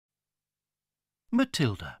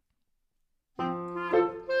Matilda.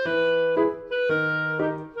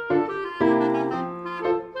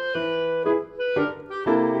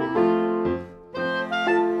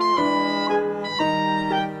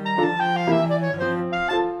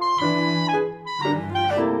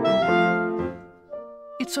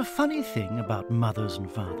 It's a funny thing about mothers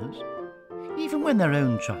and fathers. Even when their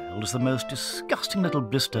own child is the most disgusting little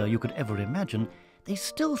blister you could ever imagine, they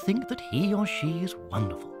still think that he or she is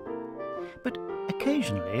wonderful. But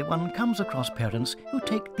occasionally one comes across parents who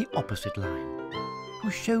take the opposite line, who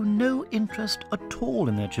show no interest at all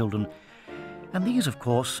in their children, and these, of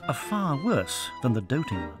course, are far worse than the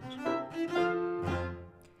doting ones.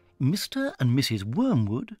 Mr. and Mrs.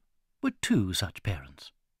 Wormwood were two such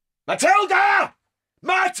parents. Matilda!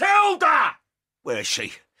 Matilda! Where is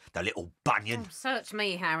she? The little bunion. Oh, search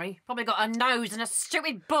me, Harry. Probably got a nose and a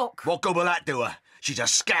stupid book. What good will that do her? She's a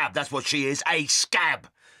scab, that's what she is, a scab.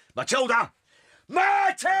 Matilda!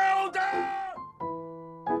 Matilda!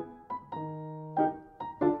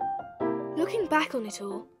 Looking back on it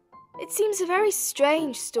all, it seems a very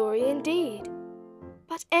strange story indeed.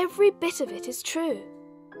 But every bit of it is true.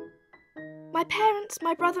 My parents,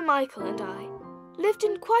 my brother Michael and I, lived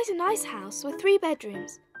in quite a nice house with 3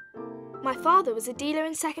 bedrooms. My father was a dealer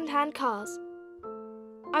in second-hand cars.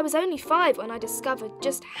 I was only 5 when I discovered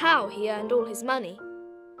just how he earned all his money.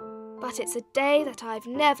 But it's a day that I've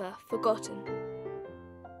never forgotten.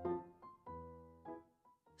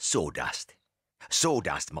 Sawdust.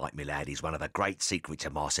 Sawdust, Mike, my lad, is one of the great secrets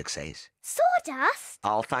of my success. Sawdust?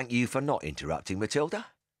 I'll thank you for not interrupting, Matilda.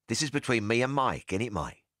 This is between me and Mike, ain't it,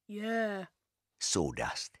 Mike? Yeah.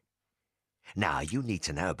 Sawdust. Now, you need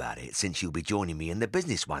to know about it since you'll be joining me in the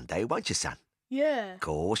business one day, won't you, son? Yeah. Of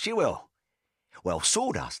course you will. Well,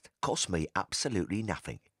 sawdust costs me absolutely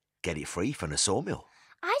nothing. Get it free from the sawmill.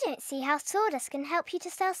 I don't see how sawdust can help you to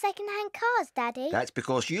sell second-hand cars, Daddy. That's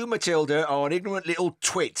because you, Matilda, are an ignorant little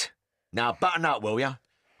twit. Now, button up, will ya?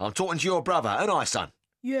 I'm talking to your brother, ain't I, son?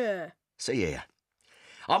 Yeah. See here.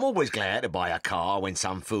 I'm always glad to buy a car when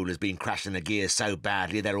some fool has been crashing the gears so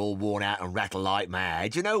badly they're all worn out and rattle like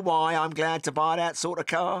mad. You know why I'm glad to buy that sort of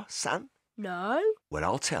car, son? No. Well,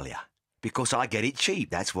 I'll tell you. Because I get it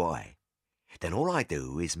cheap, that's why. Then all I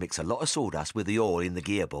do is mix a lot of sawdust with the oil in the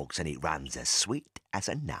gearbox and it runs as sweet as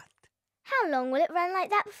a nut. How long will it run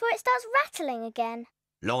like that before it starts rattling again?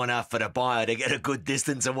 Long enough for the buyer to get a good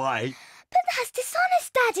distance away. But that's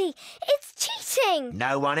dishonest, Daddy. It's cheating.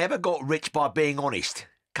 No one ever got rich by being honest.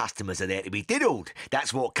 Customers are there to be diddled.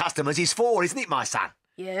 That's what customers is for, isn't it, my son?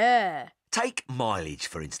 Yeah. Take mileage,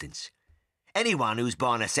 for instance. Anyone who's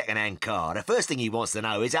buying a second-hand car, the first thing he wants to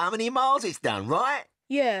know is how many miles it's done, right?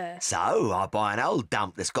 Yeah. So, I buy an old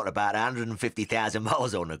dump that's got about 150,000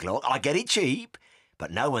 miles on the clock. I get it cheap,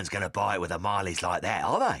 but no one's going to buy it with a mileage like that,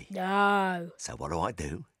 are they? No. So what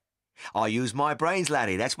do? I use my brains,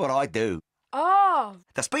 laddie, that's what I do. Oh.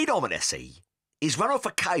 The speedometer, see, is run off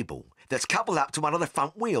a cable that's coupled up to one of the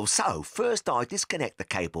front wheels. So, first I disconnect the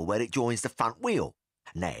cable where it joins the front wheel.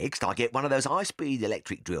 Next, I get one of those high-speed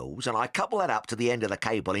electric drills and I couple that up to the end of the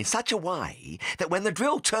cable in such a way that when the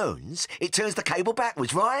drill turns, it turns the cable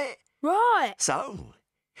backwards, right? Right. So,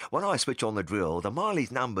 when I switch on the drill, the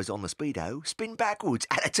mileage numbers on the speedo spin backwards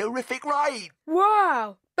at a terrific rate.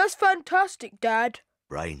 Wow. That's fantastic, Dad.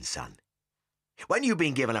 Brain, son. When you've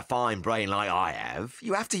been given a fine brain like I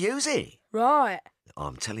have to use it. Right.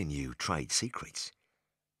 I'm telling you trade secrets.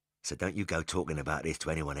 So don't you go talking about this to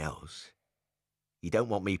anyone else. You don't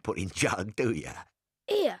want me put in jug, do you?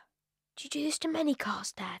 Here. Do you do this to many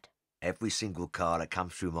cars, Dad? Every single car that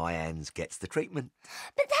comes through my hands gets the treatment.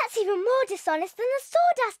 But that's even more dishonest than the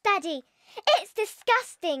sawdust, Daddy. It's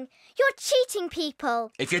disgusting. You're cheating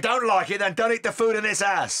people. If you don't like it, then don't eat the food in this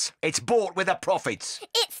house. It's bought with the profits.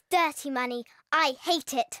 It's dirty money. I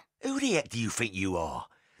hate it. Who the heck do you think you are?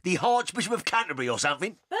 The Archbishop of Canterbury or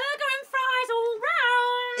something? Burger and fries all round.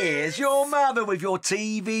 Here's your mother with your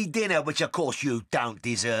TV dinner, which of course you don't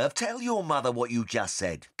deserve. Tell your mother what you just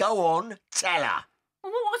said. Go on, tell her.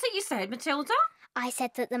 Well, what was it you said, Matilda? I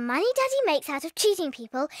said that the money Daddy makes out of cheating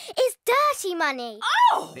people is dirty money.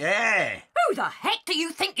 Oh! Yeah. Who the heck do you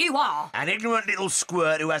think you are? An ignorant little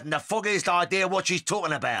squirt who hasn't the foggiest idea what she's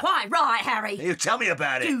talking about. Quite right, Harry. You tell me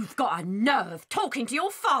about it. You've got a nerve talking to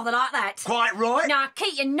your father like that. Quite right. Now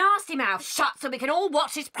keep your nasty mouth shut so we can all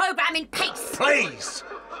watch this programme in peace. Please.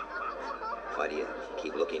 Why do you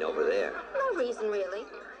keep looking over there? No reason, really.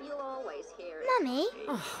 You'll always hear it. Mummy,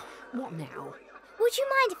 Oh, what now? would you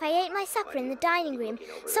mind if I ate my supper in the dining room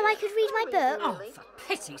so I could read my book? Oh, for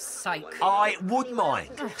pity's sake. I would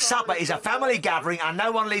mind. Supper is a family gathering and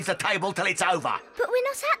no one leaves the table till it's over. But we're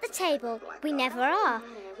not at the table. We never are.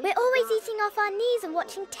 We're always eating off our knees and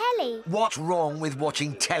watching telly. What's wrong with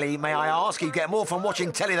watching telly, may I ask? You get more from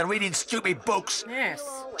watching telly than reading stupid books. Yes.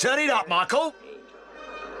 Turn it up, Michael.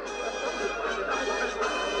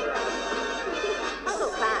 Middle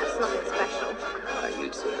class, nothing special.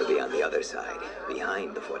 You'd sooner be on the other side,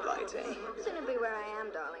 behind the footlights, eh? Sooner be where I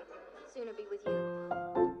am, darling. Sooner be with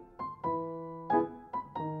you.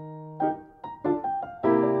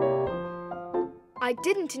 I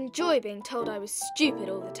didn't enjoy being told I was stupid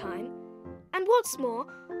all the time. And what's more,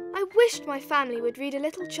 I wished my family would read a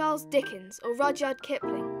little Charles Dickens or Rudyard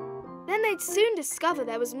Kipling. Then they'd soon discover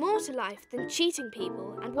there was more to life than cheating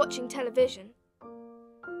people and watching television.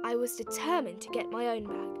 I was determined to get my own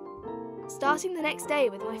bag, starting the next day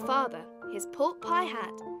with my father, his pork pie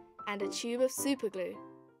hat, and a tube of superglue.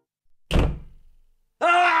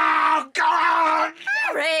 Oh, God!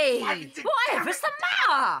 Harry! Whatever's the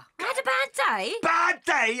matter? Had a bad day? Bad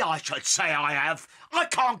day, I should say I have. I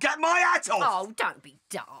can't get my hat off. Oh, don't be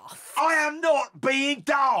daft. I am not being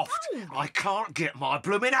daft. I can't get my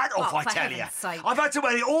blooming hat off, Oh, I for tell you. heaven's sake. I've had to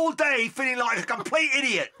wear it all day feeling like a complete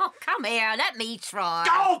idiot. Oh, come here, let me try.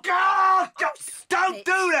 Oh, God! Don't it.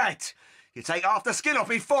 do that! You take half the skin off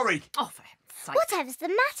me forehead. Oh, for heaven's sake. Whatever's the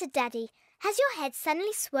matter, Daddy? Has your head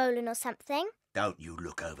suddenly swollen or something? Don't you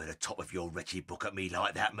look over the top of your wretched book at me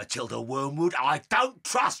like that, Matilda Wormwood. I don't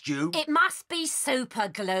trust you. It must be super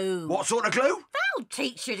glue. What sort of glue? That'll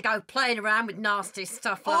teach you to go playing around with nasty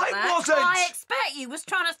stuff like I that. wasn't. I expect you was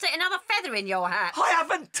trying to stick another feather in your hat. I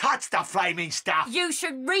haven't touched the flaming stuff. You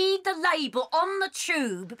should read the label on the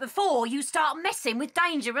tube before you start messing with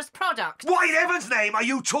dangerous products. What in heaven's name are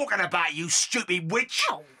you talking about, you stupid witch?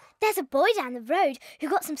 Oh. There's a boy down the road who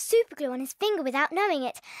got some superglue on his finger without knowing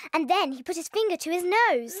it, and then he put his finger to his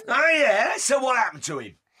nose. Oh, yeah? So what happened to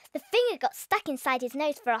him? The finger got stuck inside his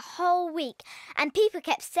nose for a whole week, and people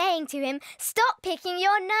kept saying to him, "Stop picking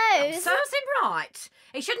your nose." Serves him right.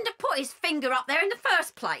 He shouldn't have put his finger up there in the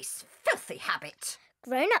first place. Filthy habit.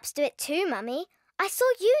 Grown-ups do it too, Mummy. I saw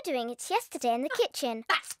you doing it yesterday in the kitchen.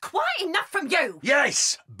 That's quite enough from you.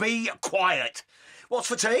 Yes, be quiet. What's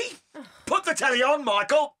for tea? Put the telly on,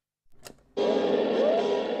 Michael.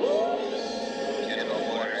 General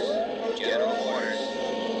orders. General orders.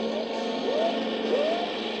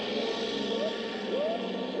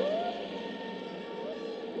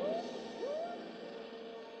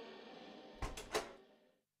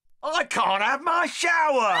 I can't have my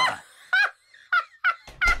shower.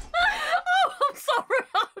 Oh, I'm sorry.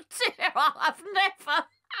 Oh, dear, I've never...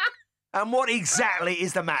 And what exactly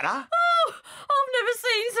is the matter? Oh, I've never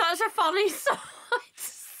seen such a funny sight.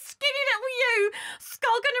 Skinny little you,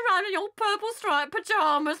 skulking around in your purple striped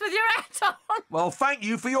pyjamas with your hat on. Well, thank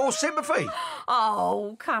you for your sympathy.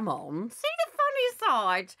 Oh, come on. See the funny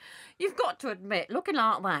side. You've got to admit, looking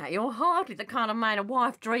like that, you're hardly the kind of man a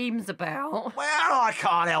wife dreams about. Well, I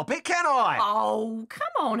can't help it, can I? Oh,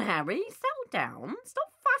 come on, Harry. Settle down.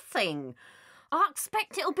 Stop fussing. I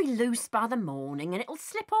expect it'll be loose by the morning and it'll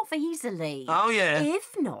slip off easily. Oh, yeah?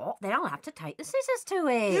 If not, then I'll have to take the scissors to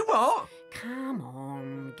it. You what? Come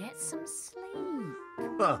on, get some sleep.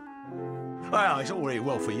 Well, it's all very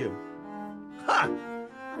well for you. Ha!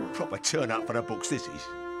 Proper turn up for the books, this is.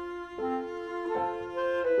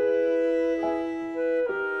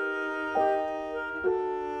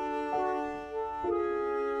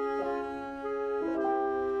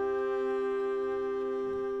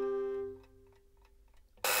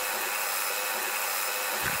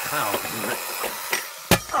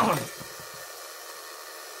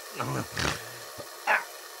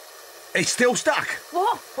 It's still stuck.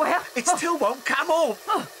 What? Where? It still won't come off.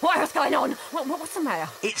 Oh, what's going on? What's the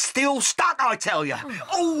matter? It's still stuck, I tell you.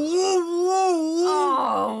 Oh,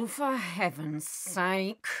 Oh, for heaven's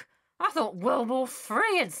sake. I thought World War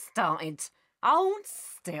III had started. Hold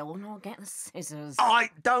still and I'll get the scissors. I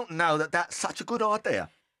don't know that that's such a good idea.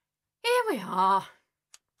 Here we are.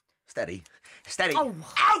 Steady. Steady. Oh.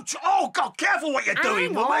 Ouch! Oh, God, careful what you're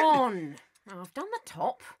doing, Hang woman. on. Now, I've done the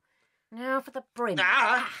top. Now for the brim.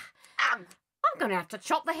 I'm going to have to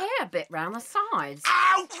chop the hair a bit round the sides.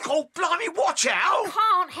 Ouch! Oh, blimey, watch out!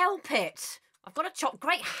 Can't help it. I've got to chop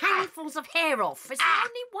great handfuls of hair off. It's the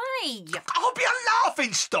only way. I'll be a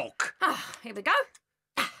laughing stock. Here we go.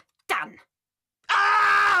 Done.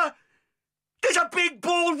 Ah! There's a big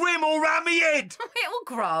bald rim all round me head. It'll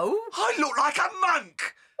grow. I look like a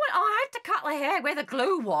monk. Well, I had to cut the hair where the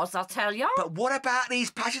glue was, I'll tell you. But what about these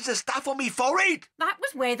patches of stuff on me forehead? That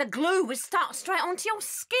was where the glue was stuck straight onto your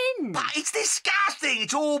skin. But it's disgusting.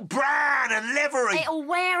 It's all brown and leathery. It'll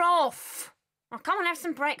wear off. Now, come and have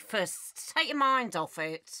some breakfast. Take your mind off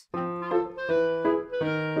it.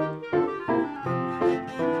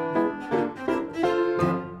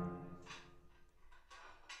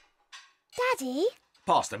 Daddy?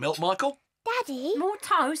 Pass the milk, Michael. Daddy? More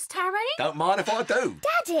toast, Harry? Don't mind if I do.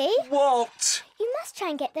 Daddy? What? You must try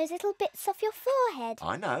and get those little bits off your forehead.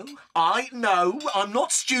 I know. I'm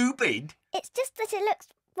not stupid. It's just that it looks,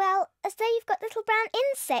 well, as though you've got little brown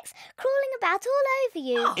insects crawling about all over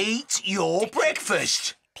you. Eat your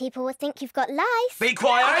breakfast. People would think you've got lice. Be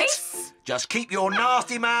quiet. Lice? Just keep your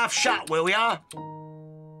nasty mouth shut, will ya?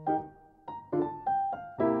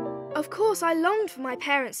 Of course, I longed for my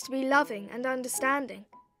parents to be loving and understanding,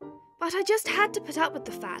 but I just had to put up with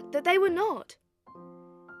the fact that they were not.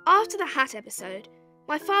 After the hat episode,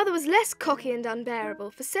 my father was less cocky and unbearable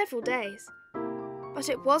for several days, but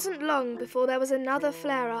it wasn't long before there was another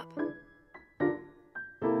flare-up.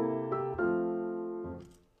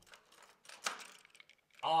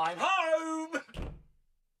 I'm home.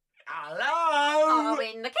 Hello. Oh,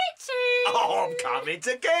 in the kitchen. Oh, I'm coming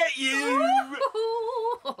to get you.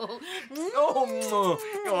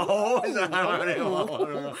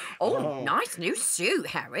 Oh, nice new suit,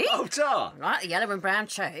 Harry. Oh, Tom. Like the yellow and brown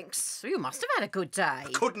checks. You must have had a good day.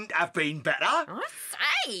 Couldn't have been better. I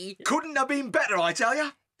say. Couldn't have been better, I tell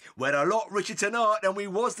you. We're a lot richer tonight than we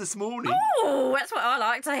was this morning. Oh, that's what I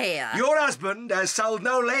like to hear. Your husband has sold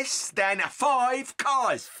no less than 5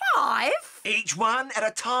 cars. 5? Each one at a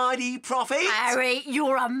tidy profit. Harry,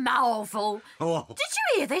 you're a marvel. Oh. Did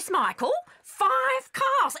you hear this, Michael? 5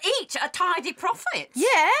 cars, each at a tidy profit.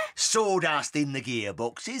 Yeah? Sawdust in the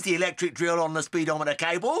gearboxes, the electric drill on the speedometer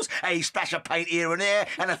cables, a splash of paint here and there,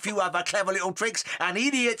 and a few other clever little tricks, and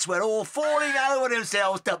idiots were all falling over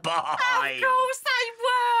themselves to buy. Of course they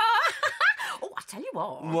were. Oh, I tell you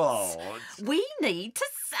what. What? We need to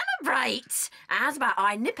celebrate. How's about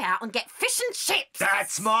I nip out and get fish and chips?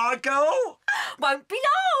 That's my goal. Won't be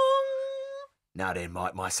long. Now then,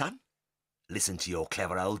 Mike, my son, listen to your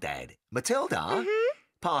clever old dad. Matilda,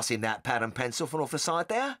 pass him that pad and pencil from off the side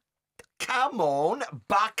there. Come on,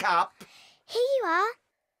 buck up. Here you are.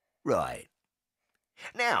 Right.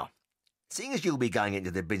 Now, seeing as you'll be going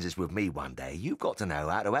into the business with me one day, you've got to know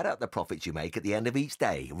how to add up the profits you make at the end of each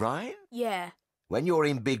day, right? Yeah. When you're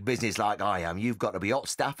in big business like I am, you've got to be hot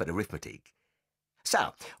stuff at arithmetic.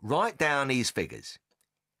 So, write down these figures.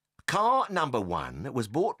 Car number 1 was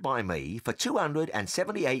bought by me for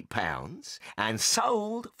 £278 and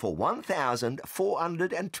sold for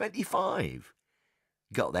 £1,425.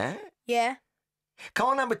 Got that? Yeah.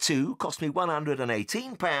 Car number 2 cost me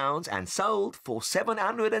 £118 and sold for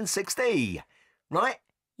 £760. Right?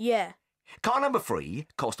 Yeah. Car number 3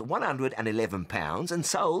 cost £111 and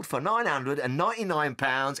sold for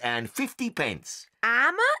 £999 and 50 pence.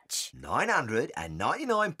 How much?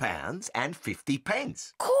 £999 and 50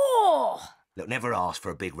 pence. Cool. Look, never ask for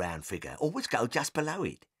a big round figure. Always go just below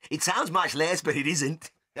it. It sounds much less, but it isn't.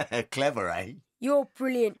 Clever, eh? You're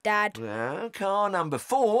brilliant, Dad. Well, car number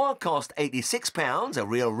 4 cost £86, a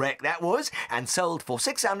real wreck that was, and sold for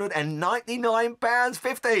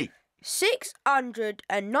 £699.50.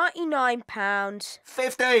 £699.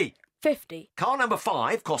 50. 50. Car number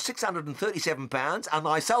 5 cost £637, and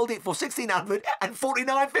I sold it for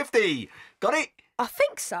 £1,649.50. Got it? I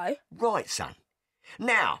think so. Right, son.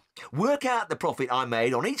 Now, work out the profit I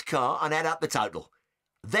made on each car and add up the total.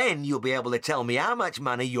 Then you'll be able to tell me how much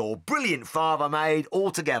money your brilliant father made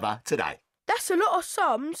altogether today. That's a lot of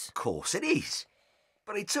sums. Of course it is.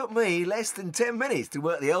 But it took me less than 10 minutes to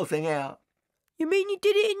work the whole thing out. You mean you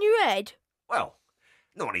did it in your head? Well,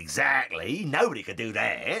 not exactly. Nobody could do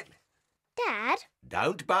that. Dad,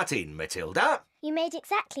 Don't butt in, Matilda. you made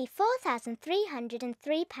exactly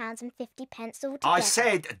 £4,303.50 altogether. I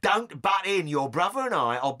said don't butt in. Your brother and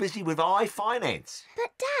I are busy with high finance. But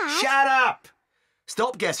Dad... Shut up!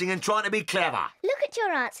 Stop guessing and trying to be clever. Look at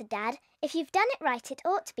your answer, Dad. If you've done it right, it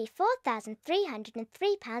ought to be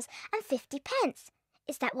 £4,303.50.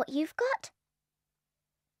 Is that what you've got?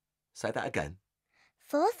 Say that again.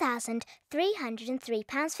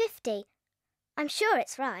 £4,303.50. I'm sure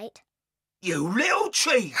it's right. You little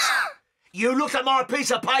cheat! You looked at my piece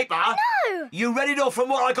of paper? No! You read it off from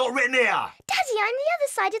what I got written here? Daddy, I'm the other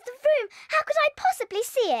side of the room. How could I possibly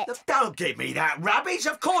see it? Don't give me that rubbish.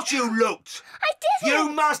 Of course you looked. I didn't! You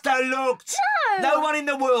must have looked. No! No one in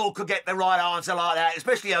the world could get the right answer like that,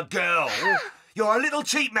 especially a girl. You're a little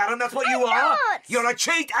cheat, madam, that's what you are. not. You're a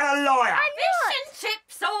cheat and a liar. Fish and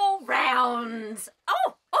chips all round.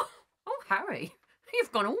 Oh, Harry,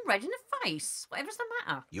 you've gone all red in the face. Whatever's the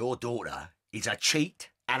matter? Your daughter is a cheat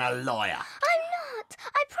and a liar. I'm not.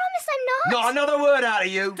 I promise I'm not. Not another word out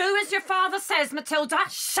of you. Do as your father says, Matilda.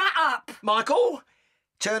 Shut up. Michael,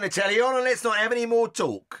 turn the telly on and let's not have any more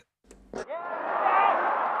talk.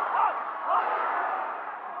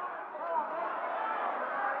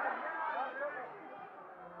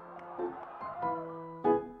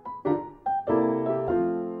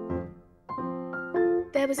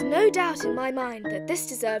 There was no doubt in my mind that this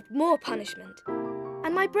deserved more punishment,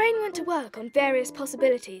 and my brain went to work on various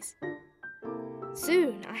possibilities.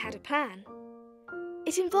 Soon I had a plan.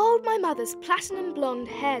 It involved my mother's platinum blonde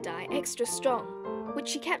hair dye extra strong, which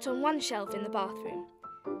she kept on one shelf in the bathroom,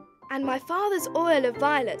 and my father's oil of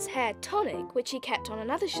violets hair tonic, which he kept on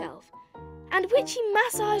another shelf, and which he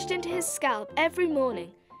massaged into his scalp every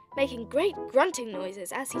morning, making great grunting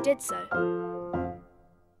noises as he did so.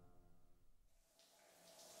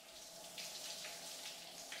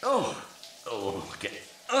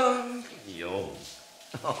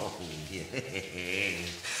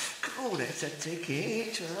 Oh, that's a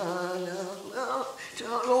ticket.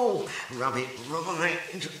 Rub it right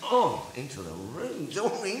into the root. Into the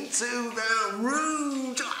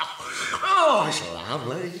root. Oh, it's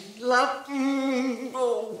lovely.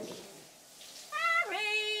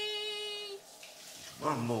 Harry!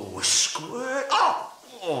 One more squirt.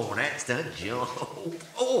 Oh, that's the job.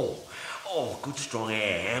 Oh, good strong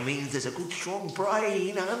hair means there's a good strong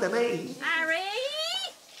brain underneath. Harry!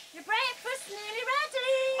 Your breakfast's nearly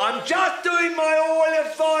ready. I'm just doing my oil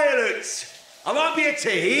of violets. I won't be a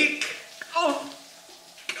tick. Oh,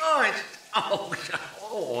 God. Oh.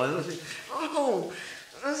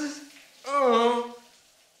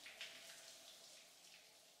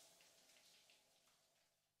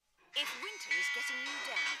 If winter is getting you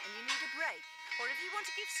down and you need a break, or if you want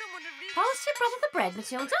to give someone a real... Pass your brother the bread,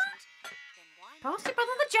 Matilda. Pass your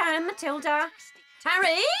brother the jam, Matilda.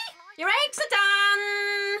 Harry, your eggs are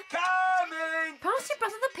done. Coming. Pass your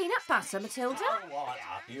brother the peanut butter, Matilda. What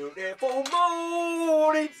a beautiful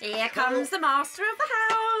morning. Here comes the master of the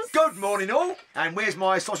house. Good morning, all. And where's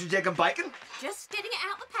my sausage, egg and bacon? Just getting it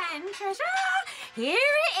out the pan, treasure. Here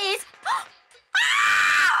it is.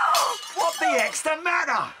 Ow! What the heck's the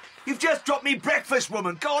matter? You've just dropped me breakfast,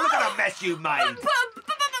 woman. God, look at the mess you made. What have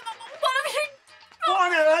you...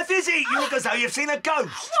 What on earth is it? You look as though you've seen a ghost. What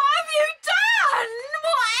have you done?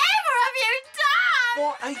 Whatever have you done?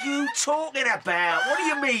 What are you talking about? What do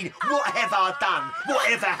you mean, what have I done?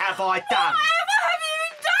 Whatever have I done? Whatever have you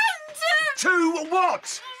done to... To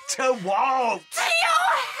what? To what? To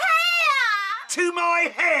your hair! To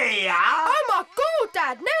my hair? Oh my God,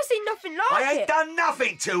 Dad, never seen nothing like I ain't it. done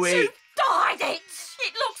nothing to it. You dyed it!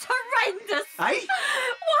 It looks horrendous! Hey?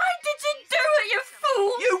 Why did you do it, you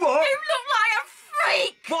fool? You what? You look like a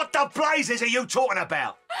freak! What the blazes are you talking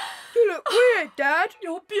about? You look weird, Dad.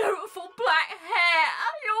 Your beautiful black hair!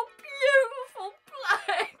 Your beautiful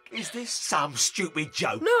black... Is this some stupid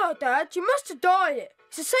joke? No, Dad, you must have dyed it.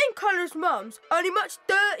 It's the same colour as Mum's, only much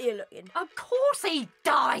dirtier looking. Of course he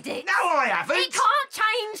dyed it! No, I haven't. It can't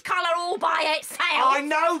change colour all by itself! I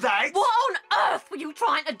know that. What on earth were you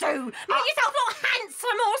trying to do? Make yourself look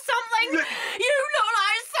handsome or something? Look- You look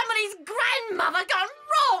like somebody's grandmother gone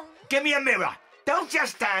wrong! Give me a mirror. Don't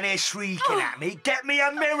just stand here shrieking at me. Get me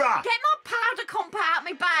a mirror. Get my powder comp out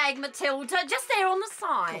my bag, Matilda, just there on the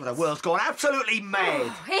side. Oh, the world's gone absolutely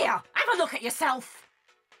mad. Here, have a look at yourself.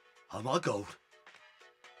 Oh, my God.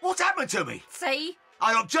 What's happened to me? See?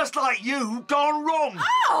 I look just like you, gone wrong.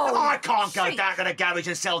 Oh, I can't go sweet. down to the garage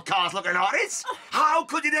and sell cars looking like this. How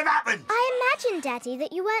could it have happened? I imagine, Daddy,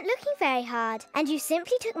 that you weren't looking very hard and you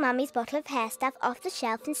simply took Mummy's bottle of hair stuff off the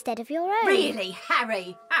shelf instead of your own. Really,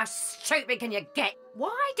 Harry? How stupid can you get?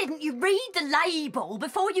 Why didn't you read the label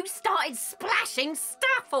before you started splashing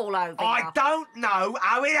stuff all over I you? don't know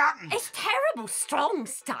how it happened. It's terrible strong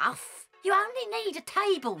stuff. You only need a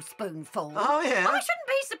tablespoonful. Oh, yeah? I shouldn't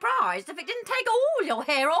be surprised if it didn't take all your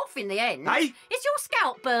hair off in the end. Hey? Is your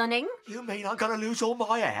scalp burning? You mean I'm going to lose all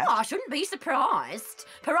my hair? I shouldn't be surprised.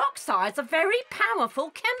 Peroxide's a very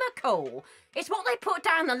powerful chemical. It's what they put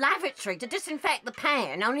down the lavatory to disinfect the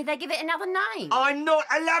pan, only they give it another name. I'm not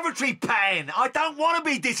a lavatory pan. I don't want to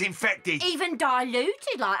be disinfected. Even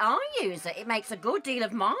diluted like I use it, it makes a good deal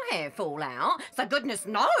of my hair fall out, so goodness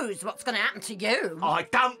knows what's going to happen to you. I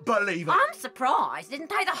don't believe it. I'm surprised it didn't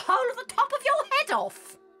take the whole of the top of your head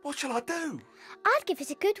off. What shall I do? I'd give it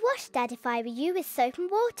a good wash, Dad, if I were you, with soap and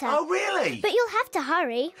water. Oh, really? But you'll have to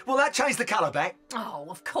hurry. Will that change the colour back? Oh,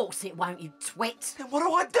 of course it won't, you twit. Then what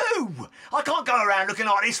do I do? I can't go around looking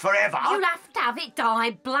like this forever. You'll have to have it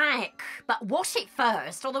dyed black, but wash it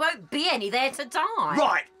first or there won't be any there to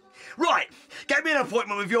dye. Right. Get me an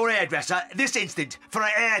appointment with your hairdresser this instant for a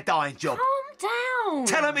hair dyeing job. Calm down.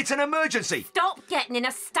 Tell them it's an emergency. Stop getting in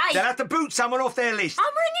a state. They'll have to boot someone off their list. I'm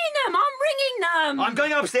ringing them. I'm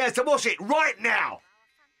going upstairs to wash it right now.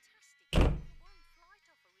 He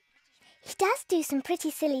does do some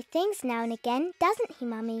pretty silly things now and again, doesn't he,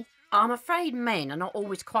 Mummy? I'm afraid men are not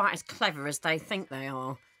always quite as clever as they think they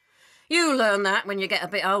are. You learn that when you get a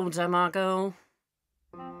bit older, my girl.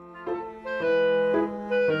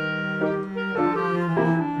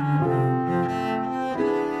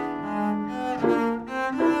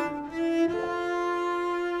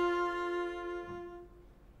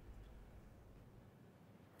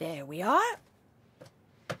 we are.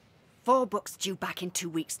 4 books due back in 2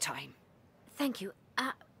 weeks' time. Thank you.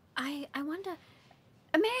 I wonder...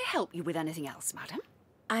 May I help you with anything else, madam?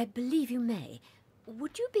 I believe you may.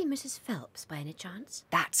 Would you be Mrs. Phelps by any chance?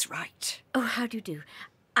 That's right. Oh, how do you do?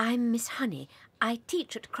 I'm Miss Honey. I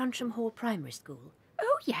teach at Trunchbull Hall Primary School.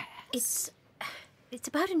 Oh, yes. It's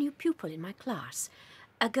about a new pupil in my class.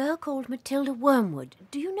 A girl called Matilda Wormwood.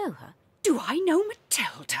 Do you know her? Do I know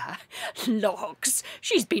Matilda? Logs,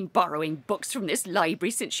 she's been borrowing books from this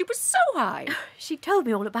library since she was so high. She told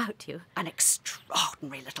me all about you. An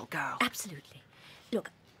extraordinary little girl. Absolutely.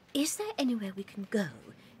 Look, is there anywhere we can go,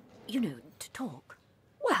 you know, to talk?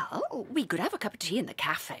 Well, we could have a cup of tea in the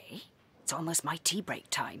cafe. It's almost my tea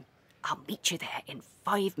break time. I'll meet you there in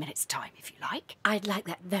 5 minutes' time, if you like. I'd like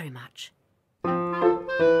that very much.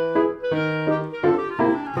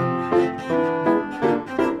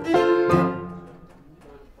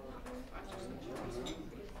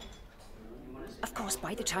 Of course,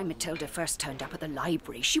 by the time Matilda first turned up at the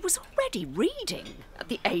library, she was already reading. At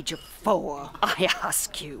the age of 4, I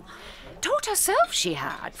ask you. Taught herself she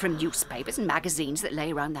had, from newspapers and magazines that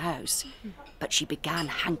lay around the house. But she began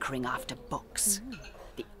hankering after books.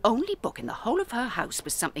 The only book in the whole of her house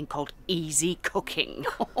was something called Easy Cooking.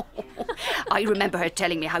 I remember her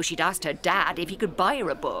telling me how she'd asked her dad if he could buy her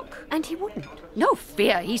a book. And he wouldn't? No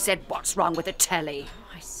fear, he said, "What's wrong with the telly?"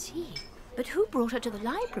 I see. But who brought her to the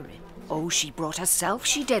library? Oh, she brought herself,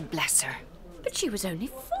 she did, bless her. But she was only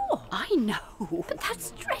 4. I know. But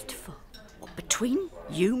that's dreadful. Between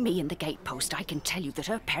you, me and the gatepost, I can tell you that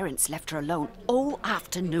her parents left her alone all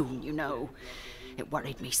afternoon, you know. It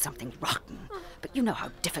worried me something rotten, but you know how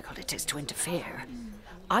difficult it is to interfere.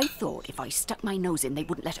 I thought if I stuck my nose in, they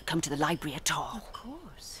wouldn't let her come to the library at all. Of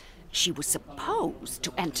course. She was supposed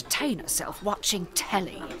to entertain herself watching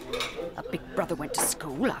telly. Her big brother went to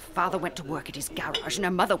school, her father went to work at his garage, and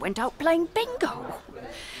her mother went out playing bingo.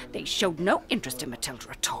 They showed no interest in Matilda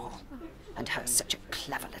at all. And her such a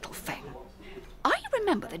clever little thing. I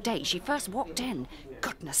remember the day she first walked in.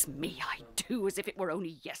 Goodness me, I do, as if it were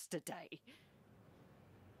only yesterday.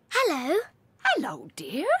 Hello. Hello,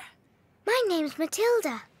 dear. My name's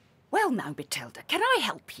Matilda. Well now, Matilda, can I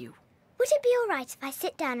help you? Would it be all right if I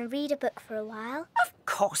sit down and read a book for a while? Of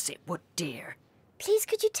course it would, dear. Please,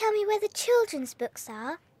 could you tell me where the children's books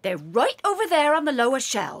are? They're right over there on the lower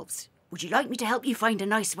shelves. Would you like me to help you find a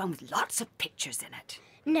nice one with lots of pictures in it?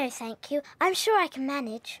 No, thank you. I'm sure I can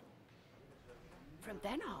manage. From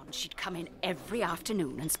then on, she'd come in every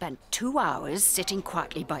afternoon and spend 2 hours sitting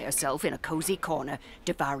quietly by herself in a cosy corner,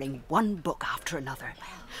 devouring one book after another.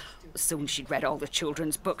 Soon she'd read all the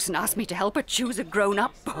children's books and asked me to help her choose a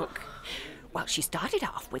grown-up book. Well, she started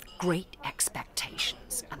off with great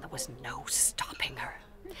expectations, and there was no stopping her.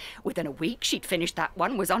 Within a week, she'd finished that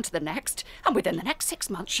one, was on to the next, and within the next 6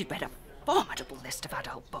 months, she'd read a formidable list of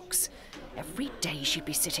adult books. Every day she'd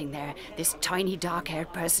be sitting there, this tiny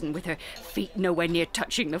dark-haired person with her feet nowhere near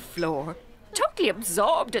touching the floor, totally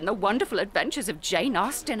absorbed in the wonderful adventures of Jane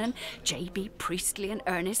Austen and J.B. Priestley and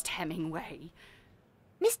Ernest Hemingway.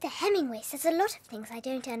 Mr. Hemingway says a lot of things I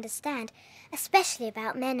don't understand, especially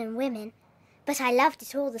about men and women. But I loved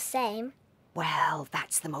it all the same. Well,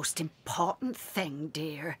 that's the most important thing,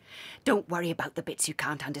 dear. Don't worry about the bits you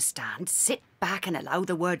can't understand. Sit back and allow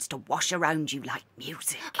the words to wash around you like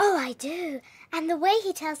music. Oh, I do. And the way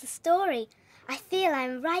he tells the story, I feel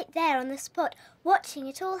I'm right there on the spot, watching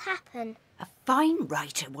it all happen. A fine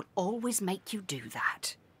writer will always make you do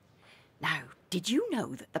that. Now, did you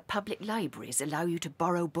know that the public libraries allow you to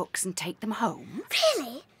borrow books and take them home?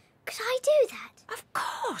 Really? Could I do that? Of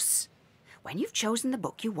course. When you've chosen the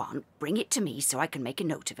book you want, bring it to me so I can make a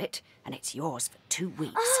note of it, and it's yours for 2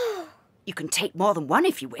 weeks. Oh! You can take more than one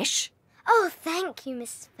if you wish. Oh, thank you,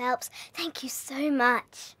 Mrs. Phelps. Thank you so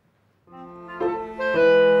much.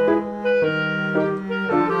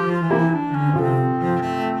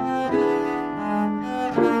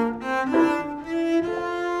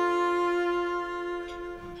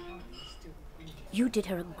 You did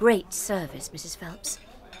her a great service, Mrs. Phelps.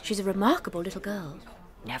 She's a remarkable little girl.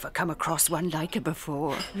 Never come across one like her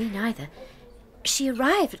before. Me neither. She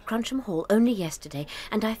arrived at Trunchbull Hall only yesterday,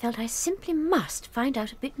 and I felt I simply must find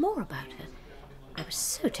out a bit more about her. I was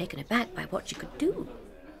so taken aback by what she could do.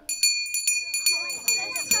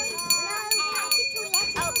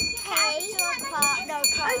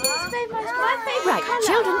 Right,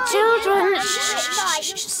 children,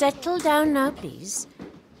 shh, settle down now, please.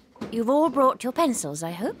 You've all brought your pencils,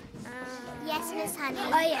 I hope? Yes, Miss Honey.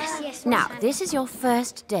 Oh, yes. Now, this is your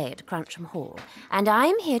first day at Trunchbull Hall, and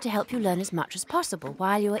I'm here to help you learn as much as possible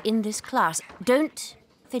while you are in this class. Don't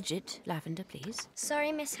fidget, Lavender, please.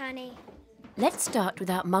 Sorry, Miss Honey. let's start with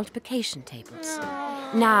our multiplication tables.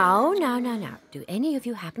 Now. Do any of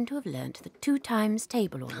you happen to have learnt the 2 times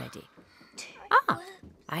table already?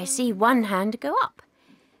 I see one hand go up.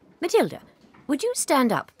 Matilda, would you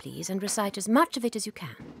stand up, please, and recite as much of it as you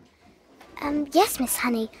can? Yes, Miss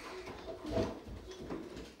Honey.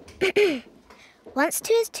 1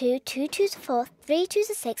 2 is 2, 2 2 is 4, 3 2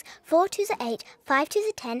 is 6, 4 2 is 8, 5 2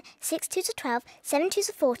 is 10, 6 2 is 12, 7 2 is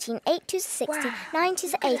 14, 8 2 is 60, 9 2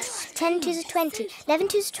 is 80, 10 2 is 20, 11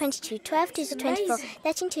 2 is 22, 12 2 is 24,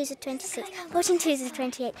 13 2 is 26, 14 2 is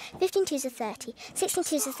 28, 15 2 is 30, 16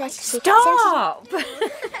 2 is 32. Stop!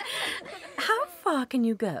 How far can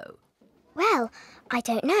you go? Well, I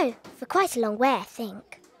don't know. For quite a long way, I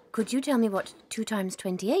think. Could you tell me what 2 times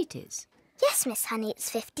 28 is? Yes, Miss Honey, it's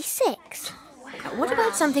 56. What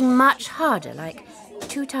about something much harder, like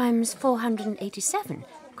 2 times 487?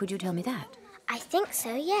 Could you tell me that? I think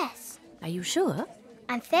so, yes. Are you sure?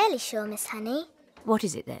 I'm fairly sure, Miss Honey. What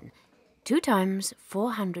is it then? 2 times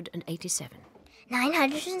 487.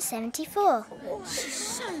 974. She's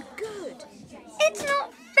so good. It's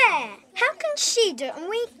not fair. How can she do it and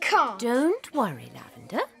we can't? Don't worry,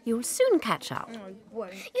 Lavender. You'll soon catch up. I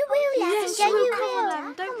won't. You will, Lavender. Yes, you will. Come on,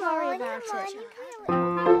 Lavender. Don't worry about it.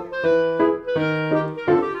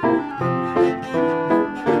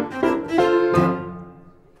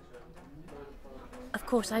 Of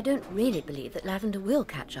course, I don't really believe that Lavender will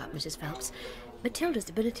catch up, Mrs. Phelps. Matilda's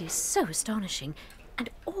ability is so astonishing, and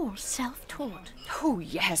all self-taught. Oh,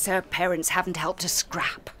 yes, her parents haven't helped a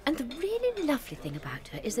scrap. And the really lovely thing about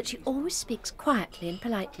her is that she always speaks quietly and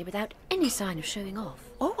politely without any sign of showing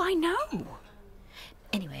off. Oh, I know.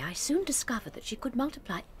 Anyway, I soon discovered that she could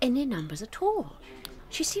multiply any numbers at all.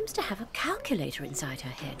 She seems to have a calculator inside her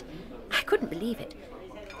head. I couldn't believe it.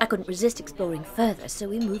 I couldn't resist exploring further, so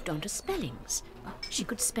we moved on to spellings. She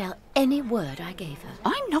could spell any word I gave her.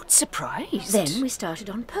 I'm not surprised. Then we started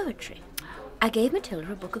on poetry. I gave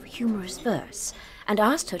Matilda a book of humorous verse and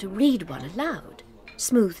asked her to read one aloud.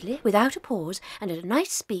 Smoothly, without a pause, and at a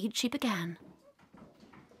nice speed, she began.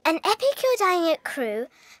 An epicure dining at Crewe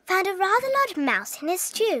found a rather large mouse in his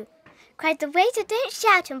stew. Cried the waiter, don't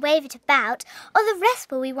shout and wave it about, or the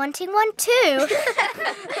rest will be wanting one too. That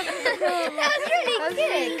was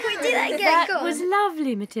really good. Can we do that again? That was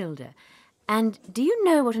lovely, Matilda. And do you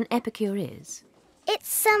know what an epicure is? It's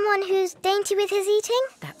someone who's dainty with his eating?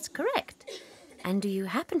 That's correct. And do you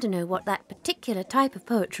happen to know what that particular type of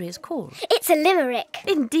poetry is called? It's a limerick.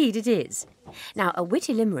 Indeed it is. Now, a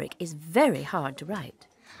witty limerick is very hard to write.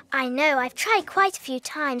 I know, I've tried quite a few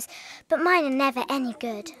times, but mine are never any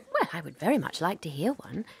good. Well, I would very much like to hear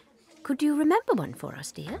one. Could you remember one for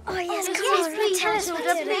us, dear? Oh, yes, please, tell us,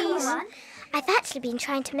 please. I've actually been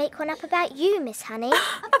trying to make one up about you, Miss Honey.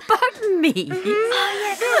 About me? Oh,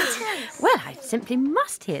 yeah, tell us. Well, I simply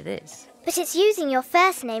must hear this. But it's using your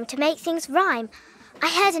first name to make things rhyme. I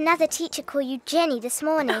heard another teacher call you Jenny this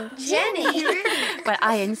morning. Jenny? Well,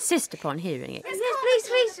 I insist upon hearing it. Yes,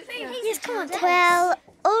 please. Yes, come on, tell us. Well,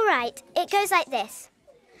 all right. It goes like this.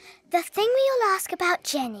 The thing we all ask about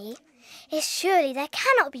Jenny is surely there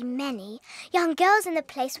cannot be many young girls in the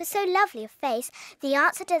place with so lovely a face. The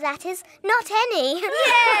answer to that is not any. Yeah,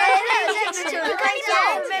 that was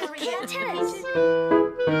excellent. Tell us.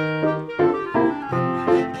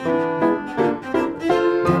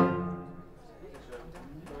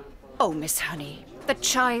 Oh, Miss Honey, the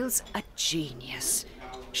child's a genius.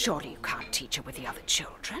 Surely you can't teach her with the other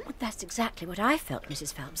children. Well, that's exactly what I felt,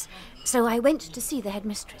 Mrs. Phelps. So I went to see the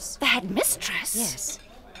headmistress. The headmistress? Yes.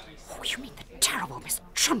 Oh, you mean the terrible Miss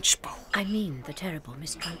Trunchbull? I mean the terrible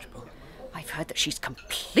Miss Trunchbull. I've heard that she's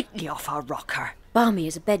completely off our rocker. Balmy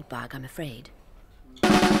as a bedbug, I'm afraid.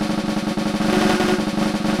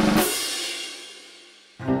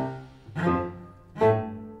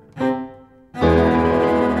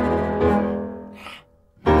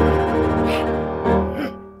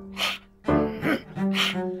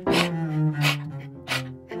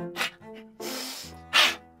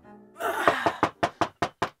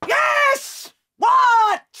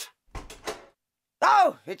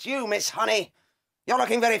 It's you, Miss Honey. You're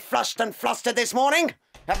looking very flushed and flustered this morning.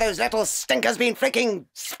 Have those little stinkers been flicking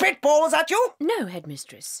spitballs at you? No,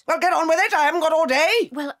 headmistress. Well, get on with it. I haven't got all day.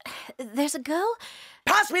 Well, there's a girl...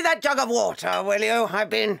 Pass me that jug of water, will you? I've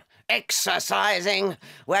been exercising.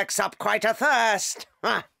 Works up quite a thirst.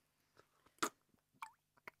 Huh.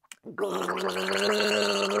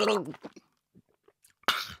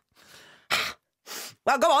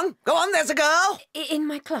 Well, go on, there's a girl. In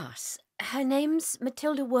my class. Her name's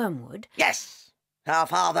Matilda Wormwood. Yes. Her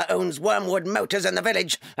father owns Wormwood Motors in the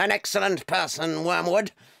village. An excellent person,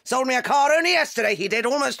 Wormwood. Sold me a car only yesterday, he did,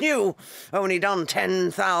 almost new. Only done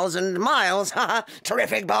 10,000 miles.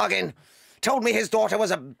 Terrific bargain. Told me his daughter was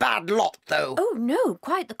a bad lot, though. Oh, no,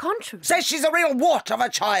 quite the contrary. Says she's a real wart of a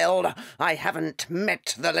child. I haven't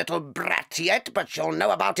met the little brat yet, but she'll know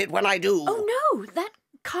about it when I do. Oh, no, that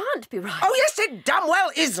can't be right. Oh, yes, it damn well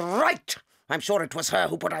is right. I'm sure it was her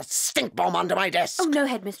who put a stink bomb under my desk. Oh, no,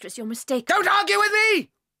 Headmistress, you're mistaken. Don't argue with me!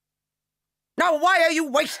 Now, why are you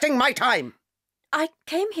wasting my time? I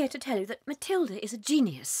came here to tell you that Matilda is a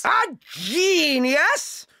genius. A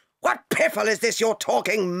genius? What piffle is this you're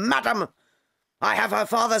talking, madam? I have her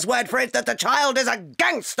father's word for it that the child is a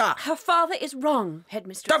gangster. Her father is wrong,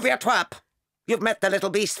 Headmistress. Don't be a twerp. You've met the little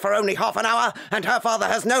beast for only half an hour, and her father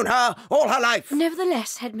has known her all her life.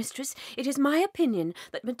 Nevertheless, Headmistress, it is my opinion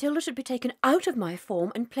that Matilda should be taken out of my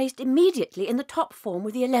form and placed immediately in the top form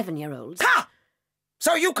with the 11-year-olds. Ha!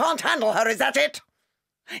 So you can't handle her, is that it?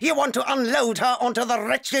 You want to unload her onto the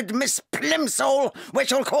wretched Miss Plimsoll,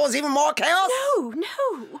 which will cause even more chaos? No,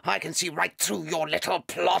 no. I can see right through your little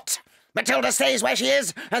plot. Matilda stays where she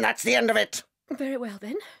is, and that's the end of it. Very well,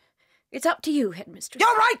 then. It's up to you, Headmistress.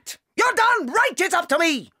 You're right! You're done right! It's up to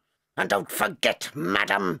me! And don't forget,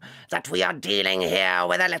 madam, that we are dealing here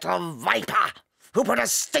with a little viper who put a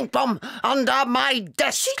stink bomb under my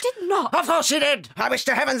desk. She did not. Of course she did. I wish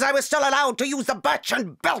to heavens I was still allowed to use the birch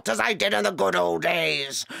and belt as I did in the good old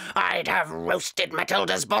days. I'd have roasted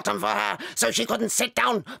Matilda's bottom for her so she couldn't sit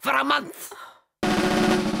down for a month.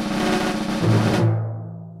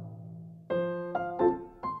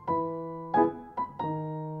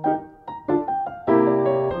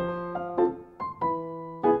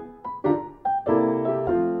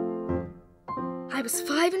 I was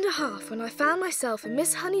 5 and a half when I found myself in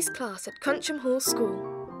Miss Honey's class at Trunchbull School.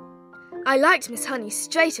 I liked Miss Honey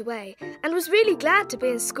straight away and was really glad to be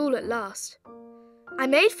in school at last. I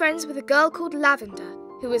made friends with a girl called Lavender,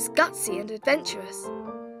 who was gutsy and adventurous.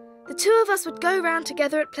 The two of us would go round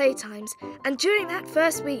together at playtimes, and during that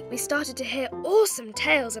first week we started to hear awesome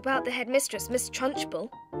tales about the headmistress, Miss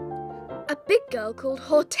Trunchbull. A big girl called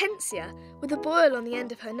Hortensia, with a boil on the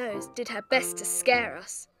end of her nose, did her best to scare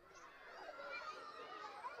us.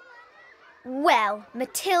 Well,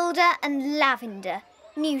 Matilda and Lavender.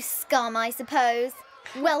 New scum, I suppose.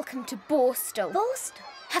 Welcome to Borstal. Borstal?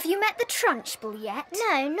 Have you met the Trunchbull yet?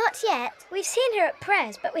 No, not yet. We've seen her at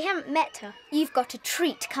prayers, but we haven't met her. You've got a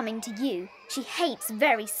treat coming to you. She hates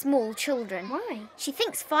very small children. Why? She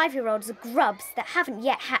thinks 5-year-olds are grubs that haven't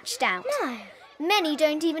yet hatched out. No. Many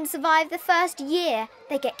don't even survive the first year.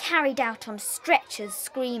 They get carried out on stretchers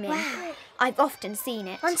screaming. Wow. I've often seen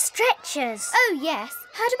it. On stretchers? Oh, yes.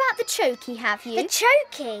 Heard about the chokey, have you? The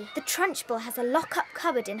chokey? The Trunchbull has a lock-up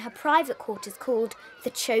cupboard in her private quarters called the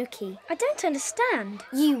chokey. I don't understand.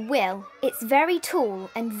 You will. It's very tall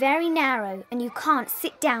and very narrow, and you can't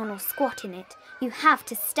sit down or squat in it. You have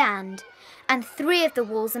to stand. And 3 of the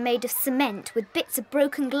walls are made of cement with bits of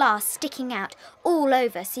broken glass sticking out all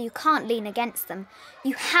over so you can't lean against them.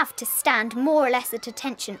 You have to stand more or less at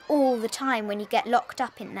attention all the time when you get locked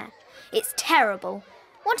up in there. It's terrible.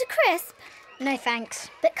 Want a crisp? No, thanks.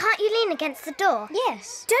 But can't you lean against the door?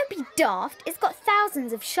 Yes. Don't be daft. It's got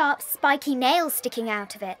thousands of sharp, spiky nails sticking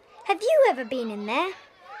out of it. Have you ever been in there?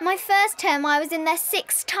 My first term I was in there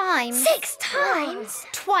 6 times. 6 times?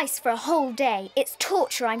 Twice for a whole day. It's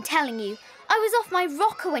torture, I'm telling you. I was off my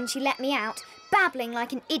rocker when she let me out, babbling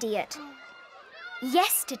like an idiot.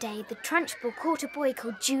 Yesterday, the Trunchbull caught a boy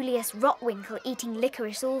called Julius Rotwinkle eating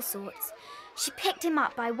licorice all sorts. She picked him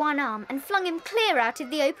up by one arm and flung him clear out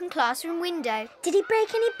of the open classroom window. Did he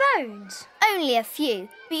break any bones? Only a few,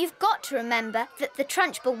 but you've got to remember that the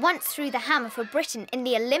Trunchbull once threw the hammer for Britain in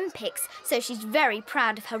the Olympics, so she's very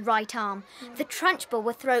proud of her right arm. The Trunchbull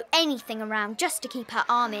will throw anything around just to keep her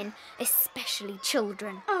arm in, especially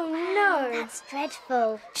children. Oh, no. That's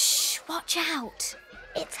dreadful. Shh, watch out.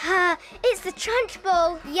 It's her. It's the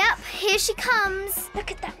Trunchbull. Yep, here she comes.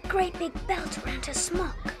 Look at that great big belt around her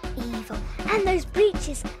smock. Evil. And those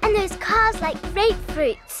breeches, and those cars like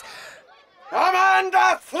grapefruits.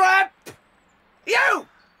 Amanda Thripp! You!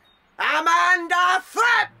 Amanda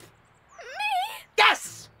Thripp! Me?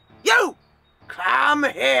 Yes! You! Come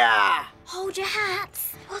here! Hold your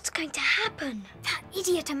hats. What's going to happen? That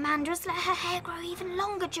idiot Amanda has let her hair grow even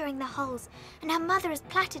longer during the holes, and her mother has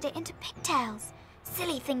plaited it into pigtails.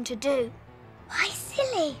 Silly thing to do. Why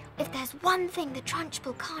silly? If there's one thing the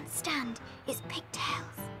Trunchbull can't stand, it's pigtails.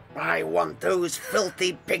 I want those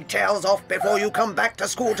filthy pigtails off before you come back to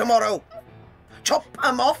school tomorrow. Chop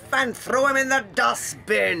 'em off and throw 'em in the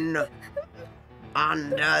dustbin.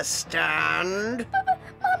 Understand?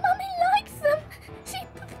 My mummy likes them. She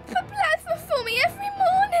plaits them for me every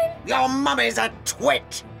morning. Your mummy's a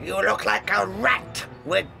twit. You look like a rat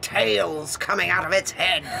with tails coming out of its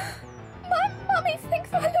head. My mummy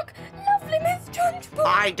thinks I look lovely, Miss Trunchbull.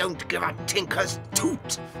 I don't give a tinker's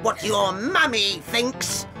toot what your mummy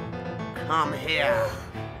thinks. Come here.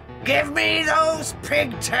 Give me those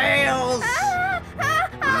pigtails. Here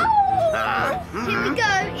we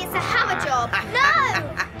go. It's a hammer job.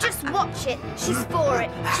 No! Just watch it. She's for it.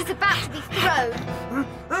 She's about to be thrown.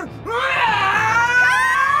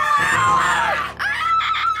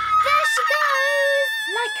 There she goes!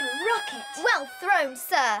 Like a rocket. Well thrown,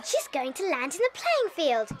 sir. She's going to land in the playing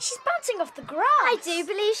field. She's bouncing off the grass. I do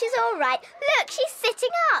believe she's all right. Look, she's sitting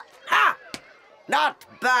up. Ha! Not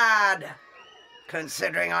bad.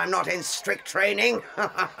 Considering I'm not in strict training.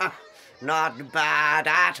 Not bad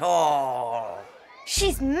at all.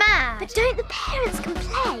 She's mad. But don't the parents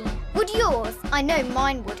complain? Would yours? I know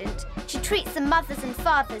mine wouldn't. She treats the mothers and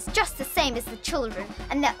fathers just the same as the children,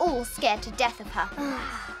 and they're all scared to death of her.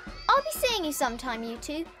 I'll be seeing you sometime, you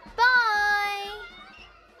two. Bye!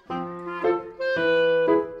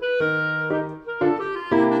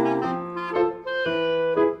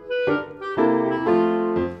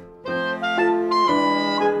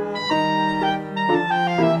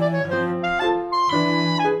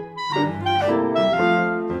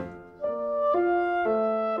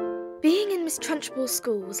 Trunchbull's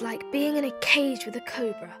school was like being in a cage with a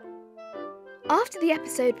cobra. After the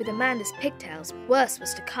episode with Amanda's pigtails, worse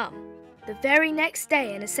was to come. The very next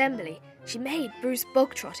day in assembly, she made Bruce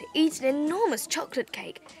Bogtrotter eat an enormous chocolate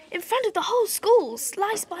cake in front of the whole school,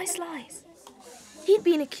 slice by slice. He'd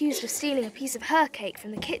been accused of stealing a piece of her cake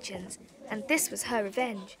from the kitchens, and this was her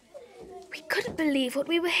revenge. We couldn't believe what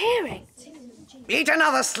we were hearing. Eat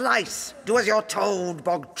another slice. Do as you're told,